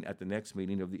evening at the next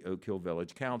meeting of the Oak Hill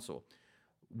Village Council.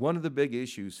 One of the big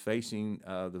issues facing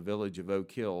the village of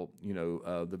Oak Hill,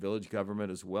 the village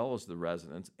government as well as the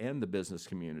residents and the business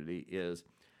community, is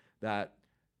that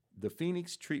the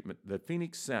Phoenix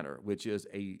Center, which is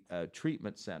a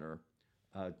treatment center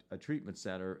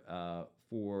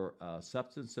for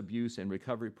substance abuse and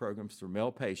recovery programs for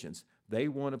male patients, they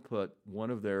want to put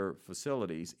one of their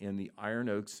facilities in the Iron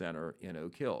Oak Center in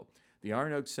Oak Hill. The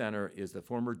Iron Oak Center is the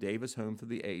former Davis Home for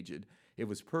the Aged. It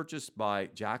was purchased by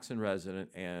Jackson resident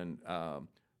and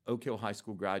Oak Hill High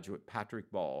School graduate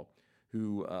Patrick Ball,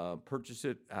 who purchased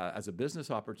it as a business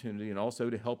opportunity and also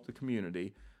to help the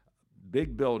community.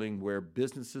 Big building where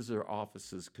businesses or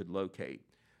offices could locate.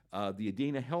 The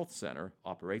Adina Health Center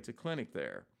operates a clinic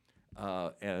there.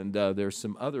 And there's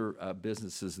some other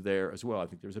businesses there as well. I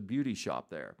think there's a beauty shop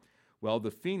there. Well,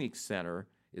 the Phoenix Center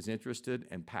is interested,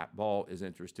 and Pat Ball is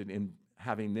interested in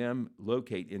having them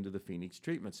locate into the Phoenix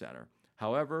Treatment Center.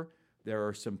 However, there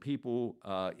are some people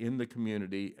in the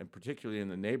community, and particularly in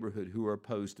the neighborhood, who are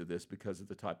opposed to this because of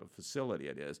the type of facility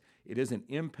it is. It is an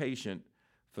inpatient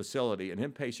facility, an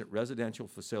inpatient residential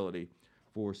facility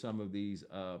for some of these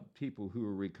people who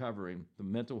are recovering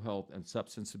from mental health and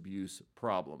substance abuse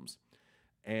problems.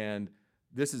 And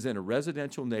this is in a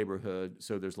residential neighborhood,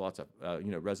 so there's lots of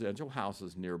residential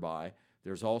houses nearby.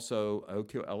 There's also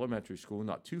Oak Hill Elementary School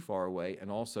not too far away,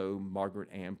 and also Margaret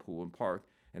Ann Pool and Park.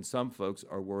 And some folks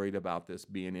are worried about this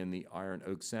being in the Iron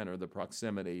Oak Center, the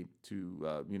proximity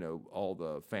to all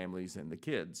the families and the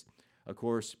kids. Of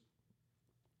course,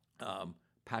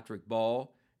 Patrick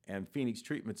Ball and Phoenix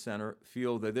Treatment Center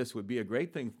feel that this would be a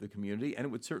great thing for the community, and it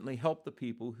would certainly help the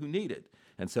people who need it.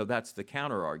 And so that's the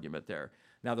counter argument there.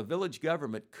 Now, the village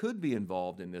government could be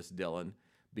involved in this, Dylan,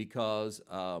 because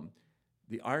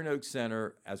the Iron Oak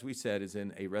Center, as we said, is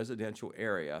in a residential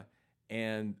area,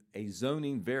 and a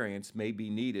zoning variance may be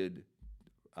needed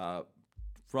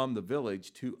from the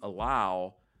village to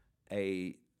allow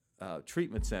a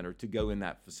treatment center to go in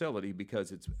that facility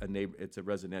because it's a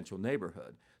residential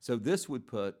neighborhood. So this would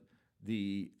put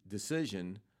the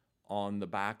decision on the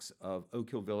backs of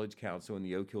Oak Hill Village Council and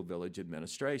the Oak Hill Village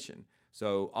Administration.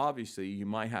 So obviously you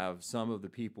might have some of the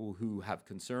people who have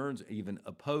concerns, even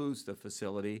oppose the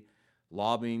facility,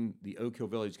 lobbying the Oak Hill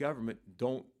Village government,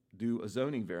 don't do a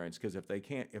zoning variance, because if they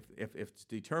can't, if it's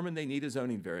determined they need a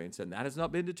zoning variance and that has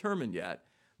not been determined yet,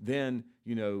 then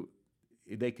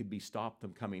they could be stopped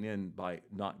from coming in by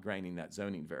not granting that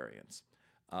zoning variance.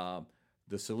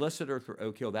 The solicitor for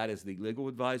Oak Hill, that is the legal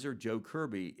advisor, Joe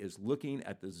Kirby, is looking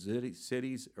at the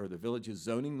city's or the village's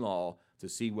zoning law to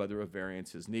see whether a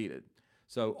variance is needed.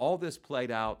 So all this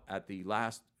played out at the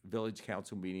last village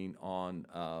council meeting on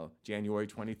January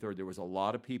 23rd. There was a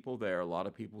lot of people there. A lot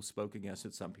of people spoke against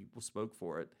it. Some people spoke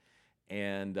for it.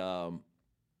 And the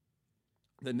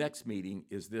next meeting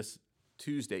is this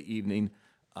Tuesday evening,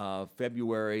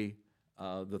 February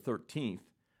the 13th,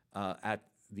 at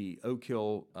the Oak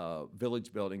Hill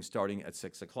Village Building, starting at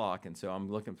 6 o'clock. And so I'm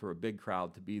looking for a big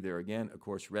crowd to be there again. Of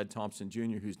course, Red Thompson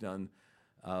Jr., who's done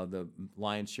the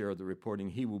lion's share of the reporting,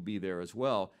 he will be there as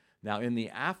well. Now, in the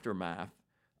aftermath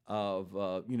of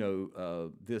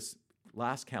this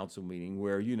last council meeting,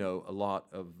 where a lot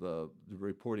of the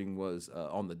reporting was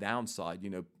on the downside,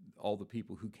 all the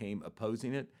people who came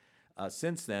opposing it.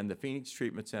 Since then, the Phoenix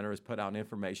Treatment Center has put out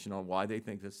information on why they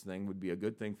think this thing would be a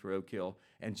good thing for Oak Hill.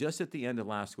 And just at the end of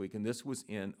last week, and this was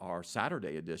in our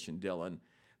Saturday edition, Dylan,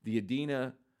 the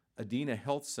Adina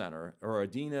Health Center, or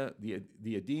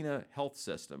the Adina Health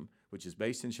System, which is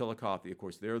based in Chillicothe. Of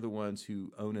course, they're the ones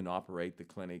who own and operate the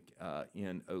clinic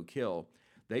in Oak Hill.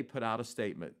 They put out a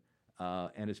statement,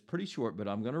 and it's pretty short, but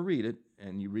I'm going to read it,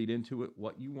 and you read into it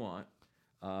what you want.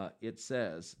 It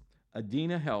says,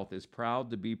 Adina Health is proud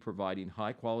to be providing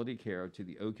high-quality care to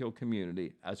the Oak Hill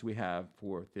community, as we have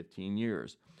for 15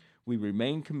 years. We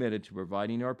remain committed to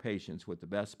providing our patients with the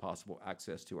best possible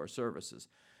access to our services.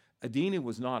 Adina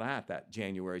was not at that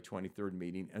January 23rd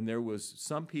meeting, and there was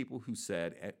some people who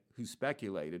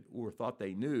speculated or thought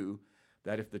they knew,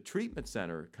 that if the treatment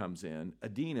center comes in,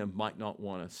 Adena might not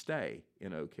want to stay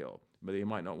in Oak Hill, but they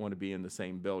might not want to be in the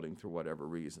same building for whatever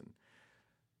reason.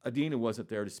 Adena wasn't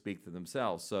there to speak for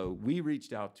themselves, so we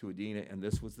reached out to Adena, and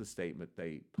this was the statement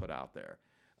they put out there.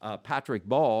 Patrick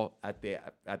Ball, at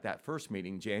that first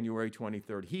meeting, January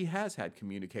 23rd, he has had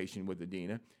communication with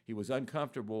Adena. He was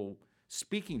uncomfortable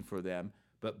speaking for them,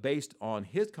 but based on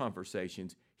his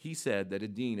conversations, he said that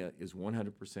Adena is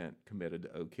 100% committed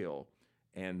to Oak Hill,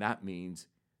 and that means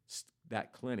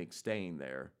that clinic staying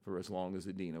there for as long as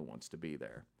Adena wants to be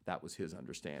there. That was his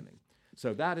understanding.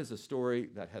 So that is a story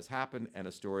that has happened and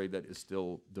a story that is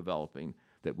still developing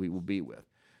that we will be with.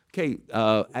 Okay,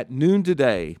 at noon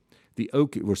today,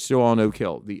 we're still on Oak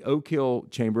Hill. The Oak Hill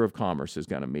Chamber of Commerce is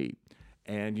going to meet.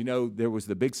 And, you know, there was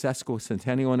the big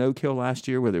sesquicentennial in Oak Hill last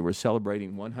year where they were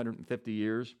celebrating 150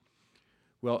 years.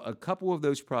 Well, a couple of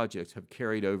those projects have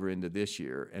carried over into this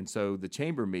year. And so the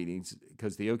chamber meetings,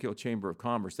 because the Oak Hill Chamber of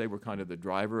Commerce, they were kind of the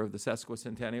driver of the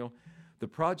sesquicentennial. The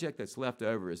project that's left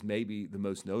over is maybe the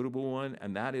most notable one,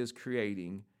 and that is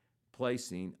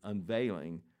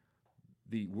unveiling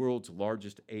the world's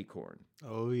largest acorn.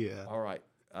 Oh, yeah. All right.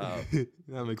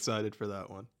 I'm excited for that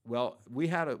one. Well, we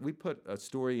put a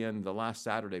story in the last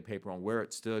Saturday paper on where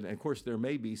it stood, and of course there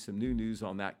may be some new news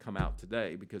on that come out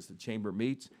today because the chamber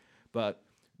meets, but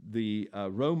the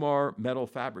Romar Metal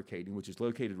Fabricating, which is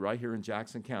located right here in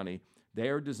Jackson County, they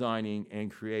are designing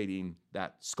and creating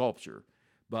that sculpture,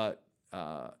 but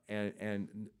and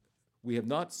we have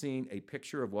not seen a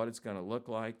picture of what it's going to look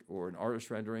like or an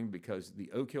artist rendering because the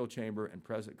Oak Hill Chamber and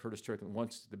President Curtis Strickland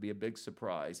wants it to be a big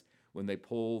surprise when they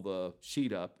pull the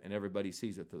sheet up and everybody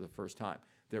sees it for the first time.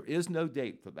 There is no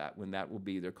date for that, when that will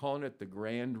be. They're calling it the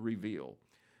grand reveal,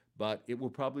 but it will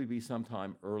probably be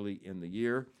sometime early in the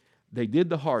year. They did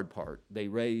the hard part. They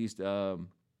raised about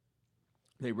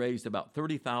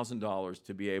 $30,000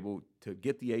 to be able to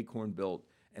get the acorn built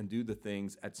and do the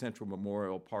things at Central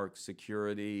Memorial Park,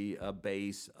 security, a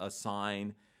base, a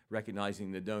sign, recognizing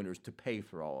the donors to pay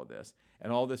for all of this.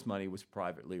 And all this money was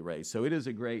privately raised. So it is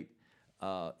a great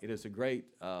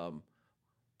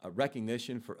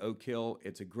recognition for Oak Hill.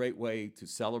 It's a great way to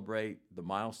celebrate the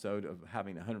milestone of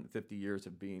having 150 years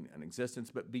of being in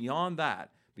existence. But beyond that,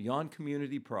 beyond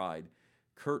community pride,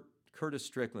 Curtis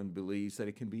Strickland believes that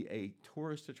it can be a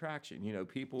tourist attraction. You know,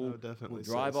 people will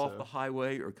drive off the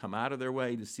highway or come out of their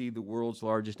way to see the world's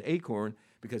largest acorn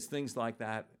because things like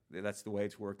that, that's the way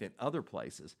it's worked in other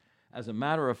places. As a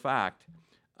matter of fact,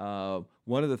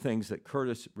 one of the things that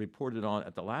Curtis reported on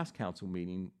at the last council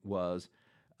meeting was,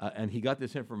 and he got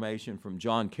this information from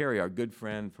John Kerry, our good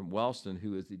friend from Wellston,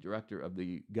 who is the director of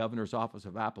the Governor's Office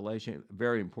of Appalachian, a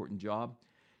very important job.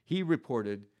 He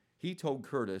told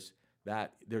Curtis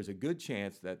that there's a good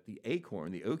chance that the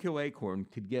acorn, the Oak Hill acorn,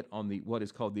 could get on what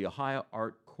is called the Ohio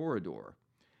Art Corridor.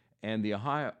 And the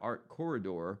Ohio Art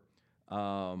Corridor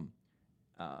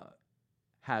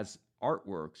has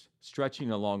artworks stretching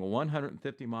along a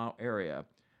 150-mile area.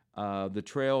 The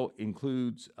trail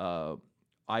includes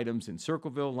items in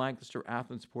Circleville, Lancaster,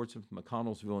 Athens, Portsmouth,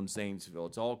 McConnellsville, and Zanesville.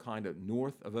 It's all kind of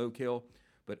north of Oak Hill,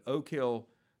 but Oak Hill,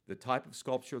 the type of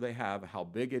sculpture they have, how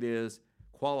big it is,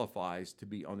 qualifies to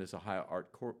be on this Ohio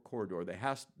Art Corridor. They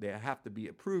have to be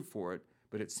approved for it,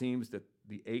 but it seems that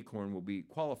the acorn will be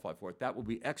qualified for it. That will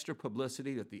be extra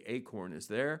publicity that the acorn is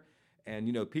there, and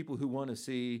you know, people who want to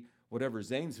see whatever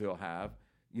Zanesville have,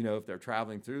 you know, if they're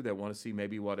traveling through, they want to see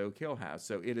maybe what Oak Hill has.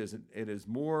 So it is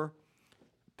more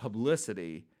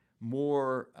publicity,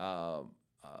 more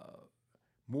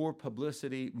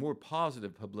publicity, more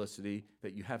positive publicity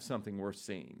that you have something worth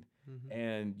seeing. Mm-hmm.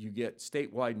 And you get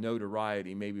statewide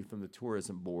notoriety, maybe from the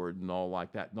tourism board and all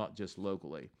like that, not just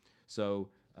locally. So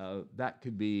that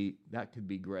could be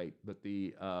great. But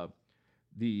the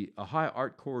Ohio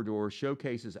Art Corridor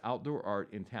showcases outdoor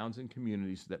art in towns and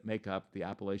communities that make up the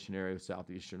Appalachian area of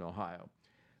southeastern Ohio.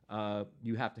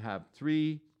 You have to have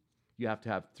three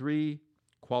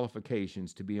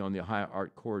qualifications to be on the Ohio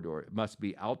Art Corridor. It must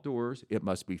be outdoors, it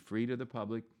must be free to the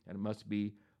public, and it must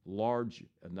be large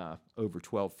enough, over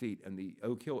 12 feet, and the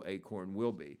Oak Hill acorn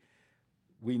will be.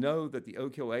 We know that the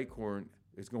Oak Hill acorn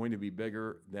is going to be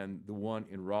bigger than the one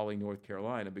in Raleigh, North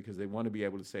Carolina, because they want to be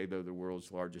able to say they're the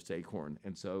world's largest acorn,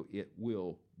 and so it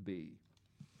will be.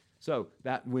 So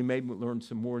that we may learn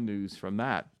some more news from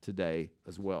that today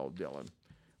as well, Dylan.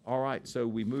 All right, so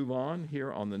we move on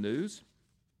here on the news,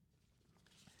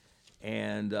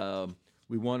 and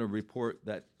we want to report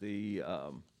that the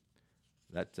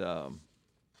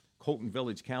Colton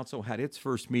Village Council had its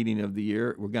first meeting of the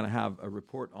year. We're going to have a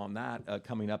report on that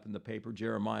coming up in the paper.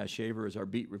 Jeremiah Shaver is our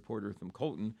beat reporter from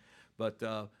Colton. But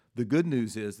the good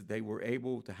news is that they were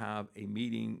able to have a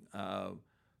meeting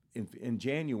in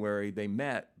January. They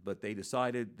met, but they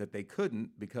decided that they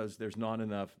couldn't because there's not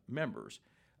enough members.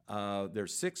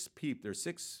 There's six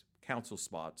council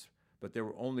spots, but there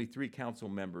were only 3 council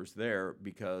members there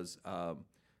because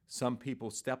some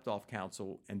people stepped off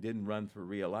council and didn't run for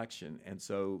re-election, and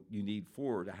so you need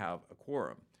 4 to have a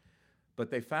quorum. But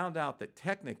they found out that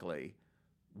technically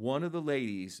one of the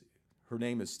ladies, her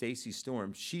name is Stacey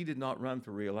Storm, she did not run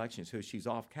for re-election, so she's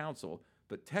off council.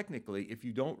 But technically, if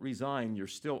you don't resign, you're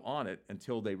still on it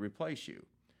until they replace you.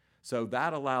 So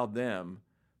that allowed them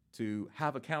to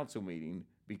have a council meeting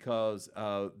because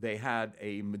they had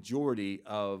a majority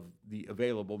of the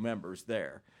available members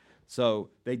there. So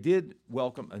they did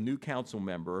welcome a new council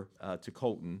member to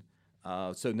Colton.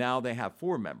 So now they have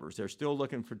 4 members. They're still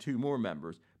looking for 2 more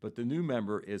members, but the new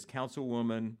member is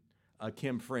Councilwoman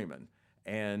Kim Freeman.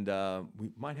 And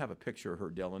we might have a picture of her,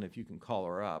 Dylan, if you can call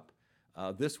her up.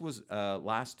 This was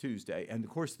last Tuesday. And, of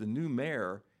course, the new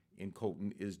mayor in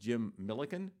Colton is Jim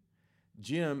Milliken.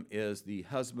 Jim is the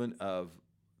husband of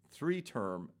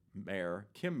 3-term mayor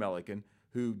Kim Milliken,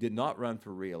 who did not run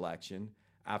for re-election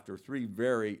after 3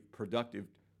 very productive,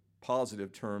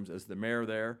 positive terms as the mayor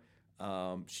there.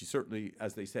 She certainly,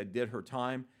 as they said, did her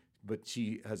time, but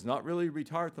she has not really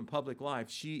retired from public life.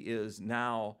 She is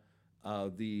now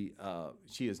the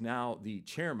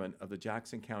chairman of the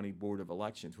Jackson County Board of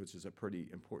Elections, which is a pretty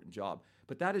important job.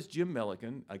 But that is Jim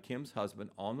Milliken, Kim's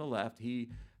husband, on the left. He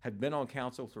had been on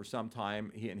council for some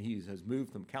time, he has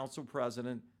moved from council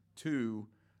president to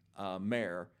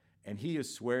mayor, and he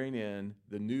is swearing in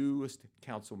the newest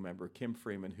council member, Kim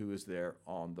Freeman, who is there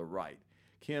on the right.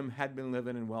 Kim had been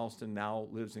living in Wellston, now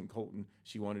lives in Colton.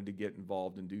 She wanted to get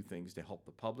involved and do things to help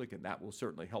the public, and that will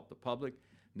certainly help the public.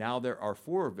 Now there are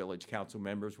 4 village council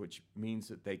members, which means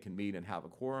that they can meet and have a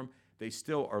quorum. They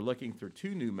still are looking for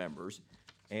 2 new members,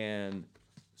 and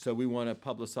so we want to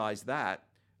publicize that.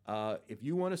 If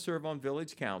you want to serve on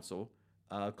village council,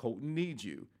 Colton needs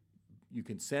you. You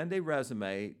can send a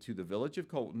resume to the Village of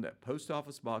Colton at Post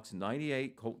Office Box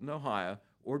 98, Colton, Ohio,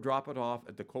 or drop it off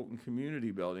at the Colton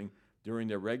Community Building during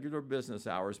their regular business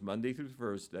hours, Monday through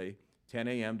Thursday, 10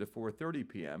 a.m. to 4:30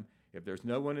 p.m. If there's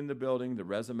no one in the building, the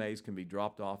resumes can be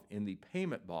dropped off in the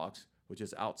payment box, which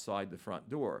is outside the front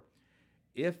door.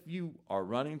 If you are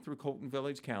running through Colton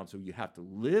Village Council, you have to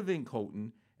live in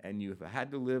Colton, and you have had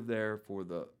to live there for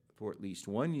at least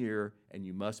 1 year, and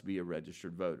you must be a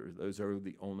registered voter. Those are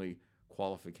the only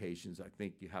qualifications. I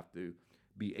think you have to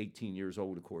be 18 years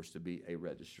old, of course, to be a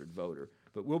registered voter.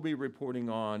 But we'll be reporting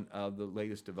on the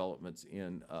latest developments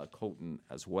in Colton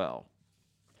as well.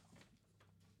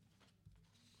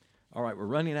 All right, we're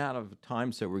running out of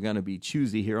time, so we're going to be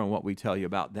choosy here on what we tell you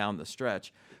about down the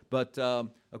stretch. But,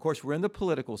 of course, we're in the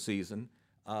political season.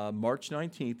 March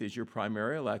 19th is your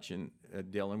primary election,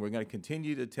 Dylan. We're going to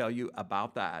continue to tell you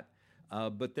about that.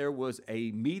 But there was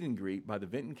a meet and greet by the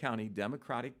Vinton County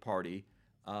Democratic Party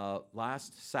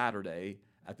last Saturday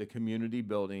at the community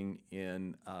building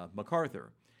in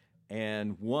MacArthur.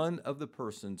 And one of the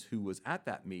persons who was at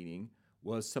that meeting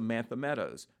was Samantha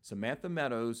Meadows. Samantha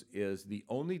Meadows is the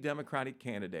only Democratic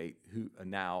candidate who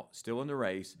now still in the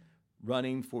race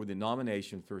running for the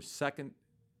nomination for 2nd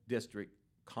District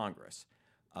Congress.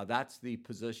 That's the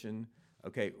position.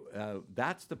 Okay,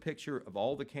 that's the picture of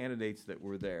all the candidates that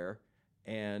were there.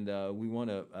 And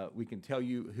we can tell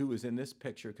you who is in this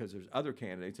picture because there's other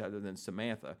candidates other than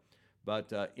Samantha.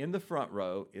 But in the front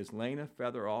row is Lena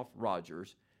Featheroff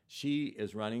Rogers. She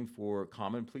is running for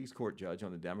Common Pleas Court Judge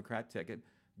on the Democrat ticket.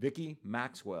 Vicki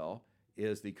Maxwell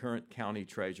is the current county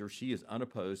treasurer. She is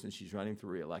unopposed, and she's running for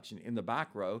re-election. In the back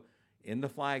row, in the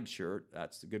flag shirt,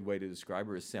 that's a good way to describe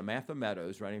her, is Samantha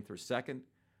Meadows running for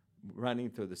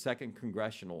the 2nd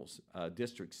Congressional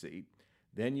District seat.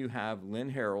 Then you have Lynn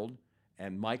Harold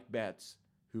and Mike Betts,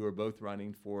 who are both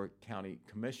running for county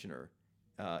commissioner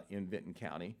in Vinton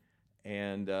County.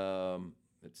 And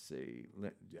let's see.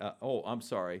 I'm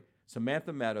sorry.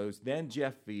 Samantha Meadows, then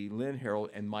Jeff Fee, Lynn Harold,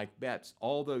 and Mike Betts.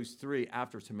 All those 3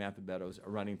 after Samantha Meadows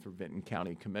are running for Vinton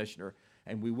County Commissioner.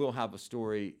 And we will have a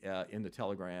story in the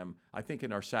Telegram, I think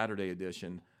in our Saturday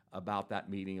edition, about that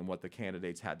meeting and what the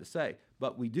candidates had to say.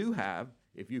 But we do have,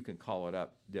 if you can call it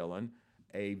up, Dylan,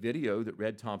 a video that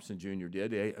Red Thompson Jr.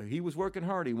 did. He was working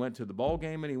hard. He went to the ball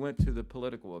game and he went to the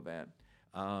political event.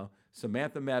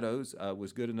 Samantha Meadows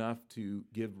was good enough to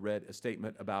give Red a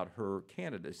statement about her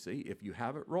candidacy. If you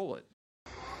have it, roll it.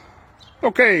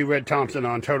 Okay, Red Thompson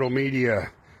on Total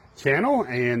Media channel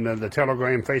and the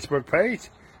Telegram Facebook page.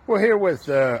 We're here with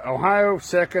Ohio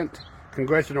 2nd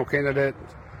Congressional candidate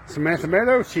Samantha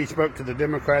Meadows. She spoke to the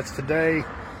Democrats today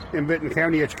in Benton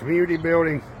County at your community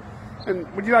building.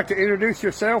 And would you like to introduce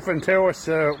yourself and tell us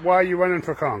why you're running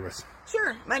for Congress?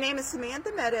 Sure. My name is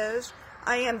Samantha Meadows.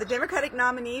 I am the Democratic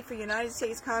nominee for United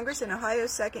States Congress in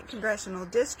Ohio's 2nd Congressional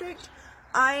District.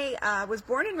 I was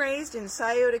born and raised in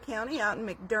Scioto County out in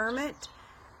McDermott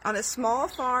on a small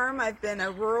farm. I've been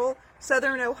a rural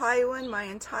Southern Ohioan my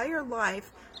entire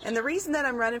life. And the reason that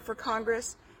I'm running for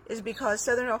Congress is because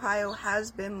Southern Ohio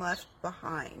has been left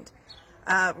behind.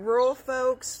 Rural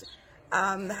folks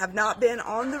have not been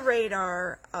on the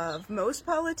radar of most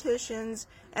politicians,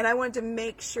 and I wanted to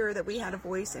make sure that we had a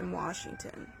voice in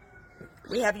Washington.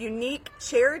 We have unique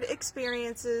shared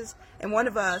experiences, and one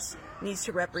of us needs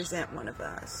to represent one of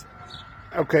us.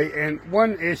 Okay, and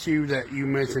one issue that you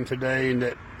mentioned today and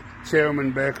that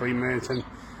Chairman Beckley mentioned,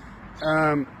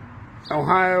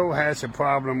 Ohio has a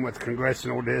problem with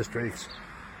congressional districts.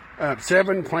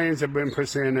 7 plans have been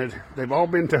presented. They've all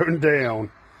been turned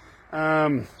down.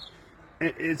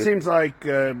 It seems like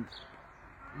the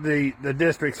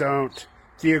districts aren't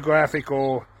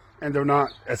geographical and they're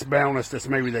not as balanced as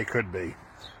maybe they could be.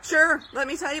 Sure. Let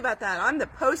me tell you about that. I'm the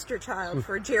poster child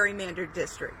for gerrymandered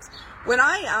districts. When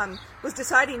I was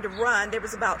deciding to run, there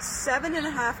was about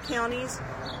 7.5 counties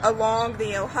along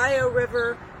the Ohio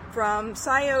River from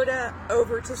Scioto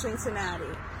over to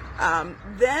Cincinnati.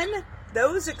 Then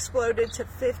those exploded to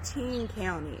 15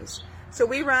 counties. So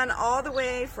we run all the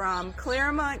way from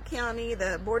Claremont County,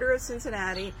 the border of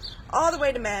Cincinnati, all the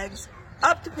way to Meigs,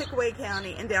 up to Pickaway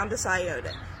County, and down to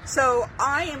Scioto. So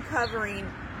I am covering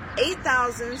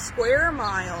 8,000 square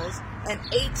miles and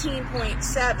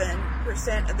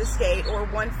 18.7% of the state, or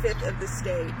 1/5 of the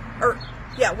state, or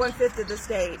 1/5 of the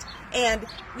state. And,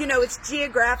 you know, it's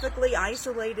geographically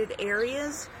isolated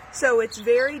areas, so it's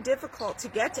very difficult to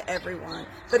get to everyone.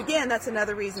 But again, that's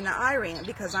another reason that I ran,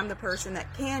 because I'm the person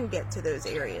that can get to those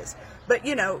areas. But,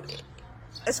 you know,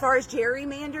 as far as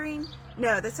gerrymandering,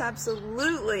 no, that's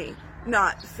absolutely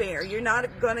not fair. You're not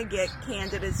going to get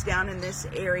candidates down in this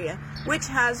area, which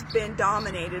has been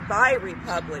dominated by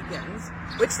Republicans,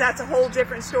 which that's a whole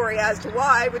different story as to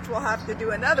why, which we'll have to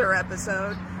do another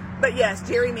episode. But yes,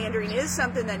 gerrymandering is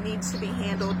something that needs to be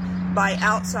handled by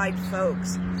outside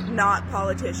folks, not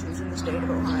politicians in the state of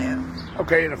Ohio.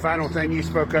 Okay, and the final thing, you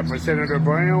spoke up for Senator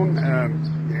Brown,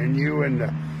 and you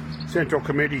and Central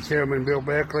Committee Chairman Bill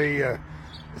Beckley.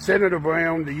 Senator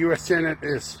Brown, the U.S. Senate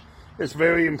is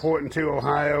very important to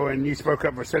Ohio, and you spoke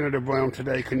up for Senator Brown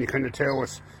today. Can you kind of tell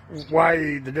us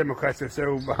why the Democrats are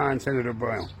so behind Senator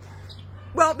Brown?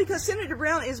 Well, because Senator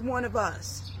Brown is one of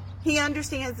us. He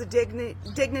understands the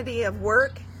dignity of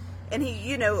work, and he,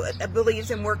 you know, believes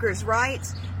in workers'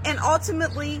 rights, and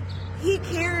ultimately, he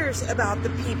cares about the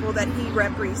people that he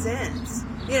represents.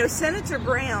 You know, Senator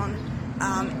Brown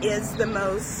is the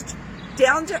most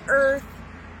down-to-earth,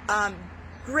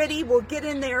 gritty, will get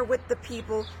in there with the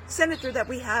people senator that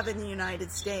we have in the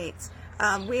United States.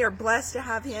 We are blessed to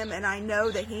have him, and I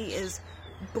know that he is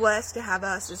blessed to have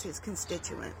us as his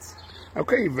constituents.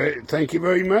 Okay, thank you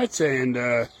very much, and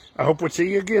I hope we'll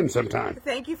see you again sometime.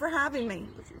 Thank you for having me.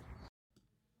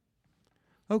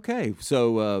 Okay,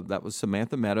 so that was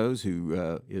Samantha Meadows,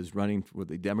 who is running for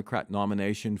the Democrat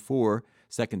nomination for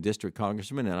 2nd District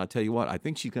Congressman. And I'll tell you what, I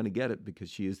think she's going to get it because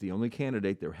she is the only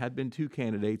candidate. There had been 2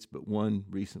 candidates, but one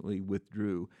recently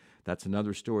withdrew. That's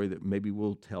another story that maybe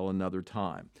we'll tell another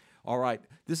time. All right,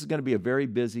 this is going to be a very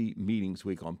busy meetings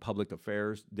week on public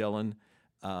affairs. Dylan,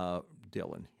 you're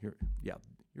Dylan.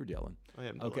 I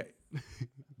am Dylan. Okay.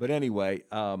 But anyway,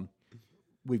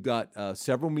 we've got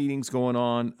several meetings going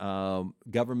on,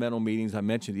 governmental meetings. I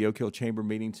mentioned the Oak Hill Chamber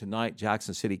meeting tonight.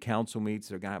 Jackson City Council meets.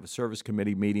 They're going to have a service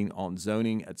committee meeting on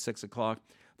zoning at 6 o'clock.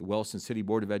 The Wellston City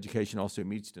Board of Education also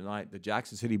meets tonight. The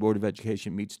Jackson City Board of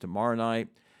Education meets tomorrow night.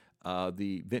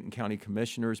 The Vinton County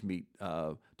Commissioners meet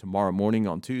tomorrow morning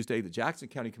on Tuesday. The Jackson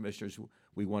County Commissioners,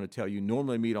 we want to tell you,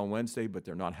 normally meet on Wednesday, but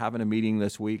they're not having a meeting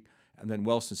this week. And then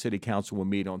Wellston City Council will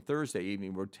meet on Thursday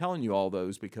evening. We're telling you all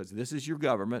those because this is your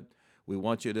government. We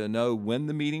want you to know when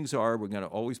the meetings are. We're going to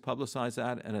always publicize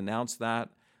that and announce that,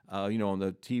 on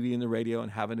the TV and the radio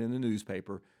and have it in the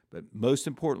newspaper. But most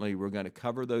importantly, we're going to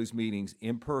cover those meetings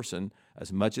in person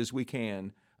as much as we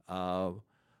can during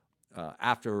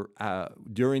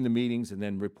the meetings, and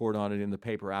then report on it in the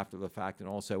paper after the fact, and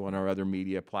also on our other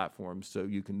media platforms, so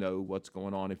you can know what's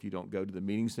going on if you don't go to the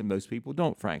meetings, and most people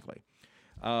don't, frankly.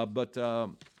 But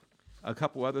a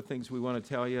couple other things we want to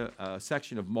tell you. A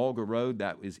section of Mulga Road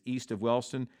that is east of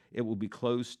Wellston, it will be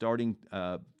closed starting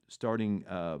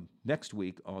next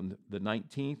week on the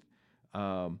 19th.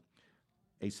 A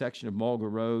section of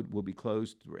Mulga Road will be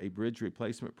closed for a bridge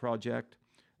replacement project.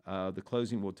 The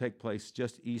closing will take place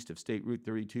just east of State Route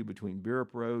 32 between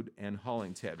Beerup Road and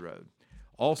Hollingshead Road.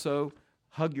 Also,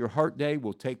 Hug Your Heart Day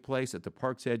will take place at the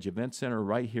Parks Edge Event Center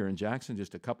right here in Jackson,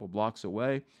 just a couple blocks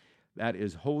away. That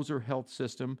is Holzer Health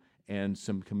System and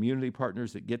some community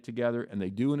partners that get together, and they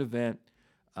do an event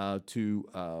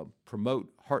to promote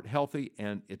Heart Healthy,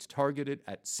 and it's targeted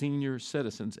at senior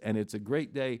citizens, and it's a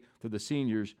great day for the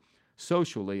seniors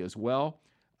socially as well.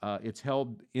 It's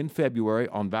held in February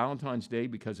on Valentine's Day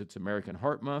because it's American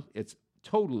Heart Month. It's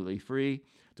totally free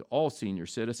to all senior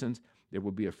citizens. There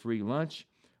will be a free lunch.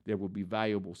 There will be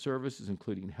valuable services,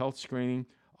 including health screening.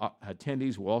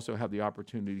 Attendees will also have the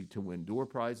opportunity to win door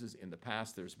prizes. In the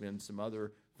past, there's been some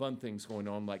other fun things going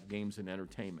on like games and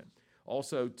entertainment.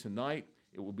 Also, tonight,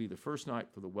 it will be the first night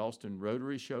for the Wellston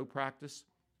Rotary Show practice.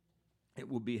 It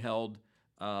will be held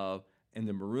in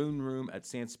the Maroon Room at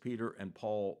St. Peter and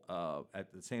Paul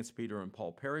at the St. Peter and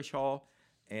Paul Parish Hall,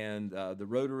 and the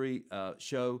Rotary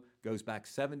Show goes back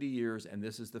 70 years, and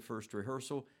this is the first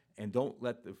rehearsal. And don't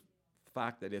let the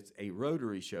fact that it's a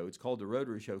Rotary Show, it's called the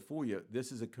Rotary Show, fool you.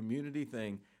 This is a community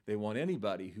thing. They want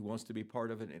anybody who wants to be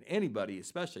part of it, and anybody,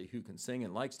 especially who can sing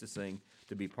and likes to sing,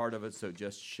 to be part of it. So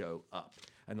just show up.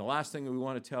 And the last thing that we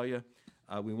want to tell you,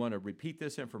 we want to repeat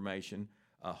this information.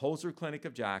 Holzer Clinic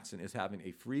of Jackson is having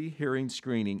a free hearing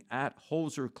screening at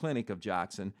Holzer Clinic of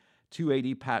Jackson,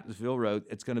 280 Pattinsville Road.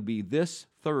 It's going to be this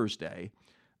Thursday.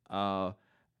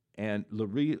 And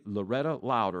Loretta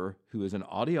Louder, who is an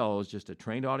audiologist, a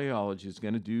trained audiologist, is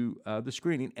going to do the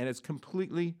screening, and it's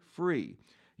completely free.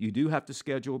 You do have to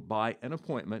schedule by an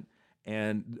appointment,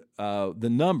 and the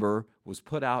number was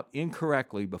put out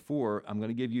incorrectly before. I'm going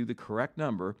to give you the correct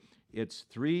number. It's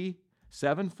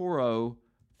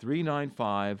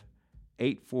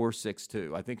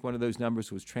 740-395-8462. I think one of those numbers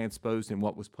was transposed in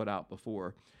what was put out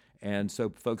before, and so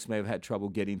folks may have had trouble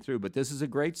getting through. But this is a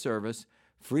great service.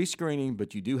 Free screening,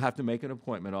 but you do have to make an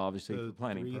appointment, obviously, for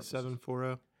planning purposes.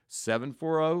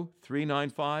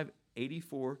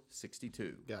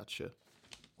 740-395-8462. Gotcha.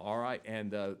 All right,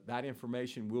 and that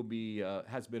information will be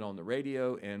has been on the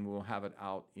radio, and we'll have it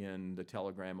out in the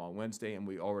Telegram on Wednesday, and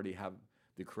we already have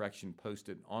the correction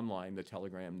posted online,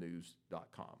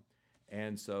 thetelegram.news.com.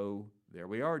 And so there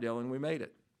we are, Dylan. We made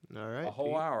it. All right. A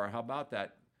whole hour. How about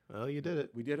that? Well, you did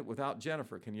it. We did it without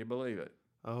Jennifer. Can you believe it?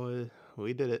 Oh,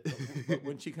 we did it. But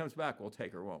when she comes back, we'll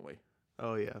take her, won't we?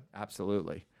 Oh, yeah.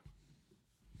 Absolutely.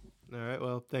 All right.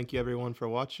 Well, thank you, everyone, for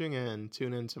watching, and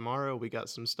tune in tomorrow. We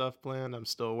got some stuff planned. I'm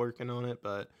still working on it,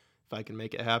 but if I can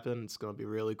make it happen, it's going to be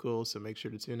really cool, so make sure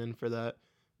to tune in for that.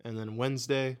 And then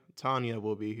Wednesday, Tanya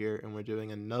will be here, and we're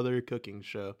doing another cooking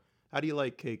show. How do you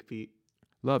like cake, Pete?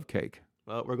 Love cake.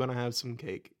 Well, we're going to have some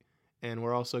cake, and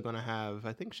we're also going to have,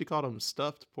 I think she called them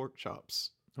stuffed pork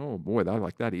chops. Oh boy, I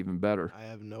like that even better. I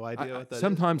have no idea what that is.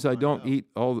 Sometimes I don't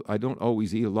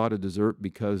always eat a lot of dessert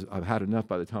because I've had enough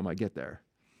by the time I get there.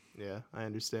 Yeah, I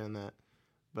understand that.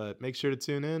 But make sure to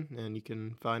tune in, and you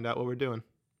can find out what we're doing.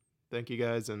 Thank you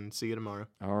guys, and see you tomorrow.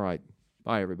 All right.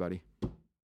 Bye, everybody.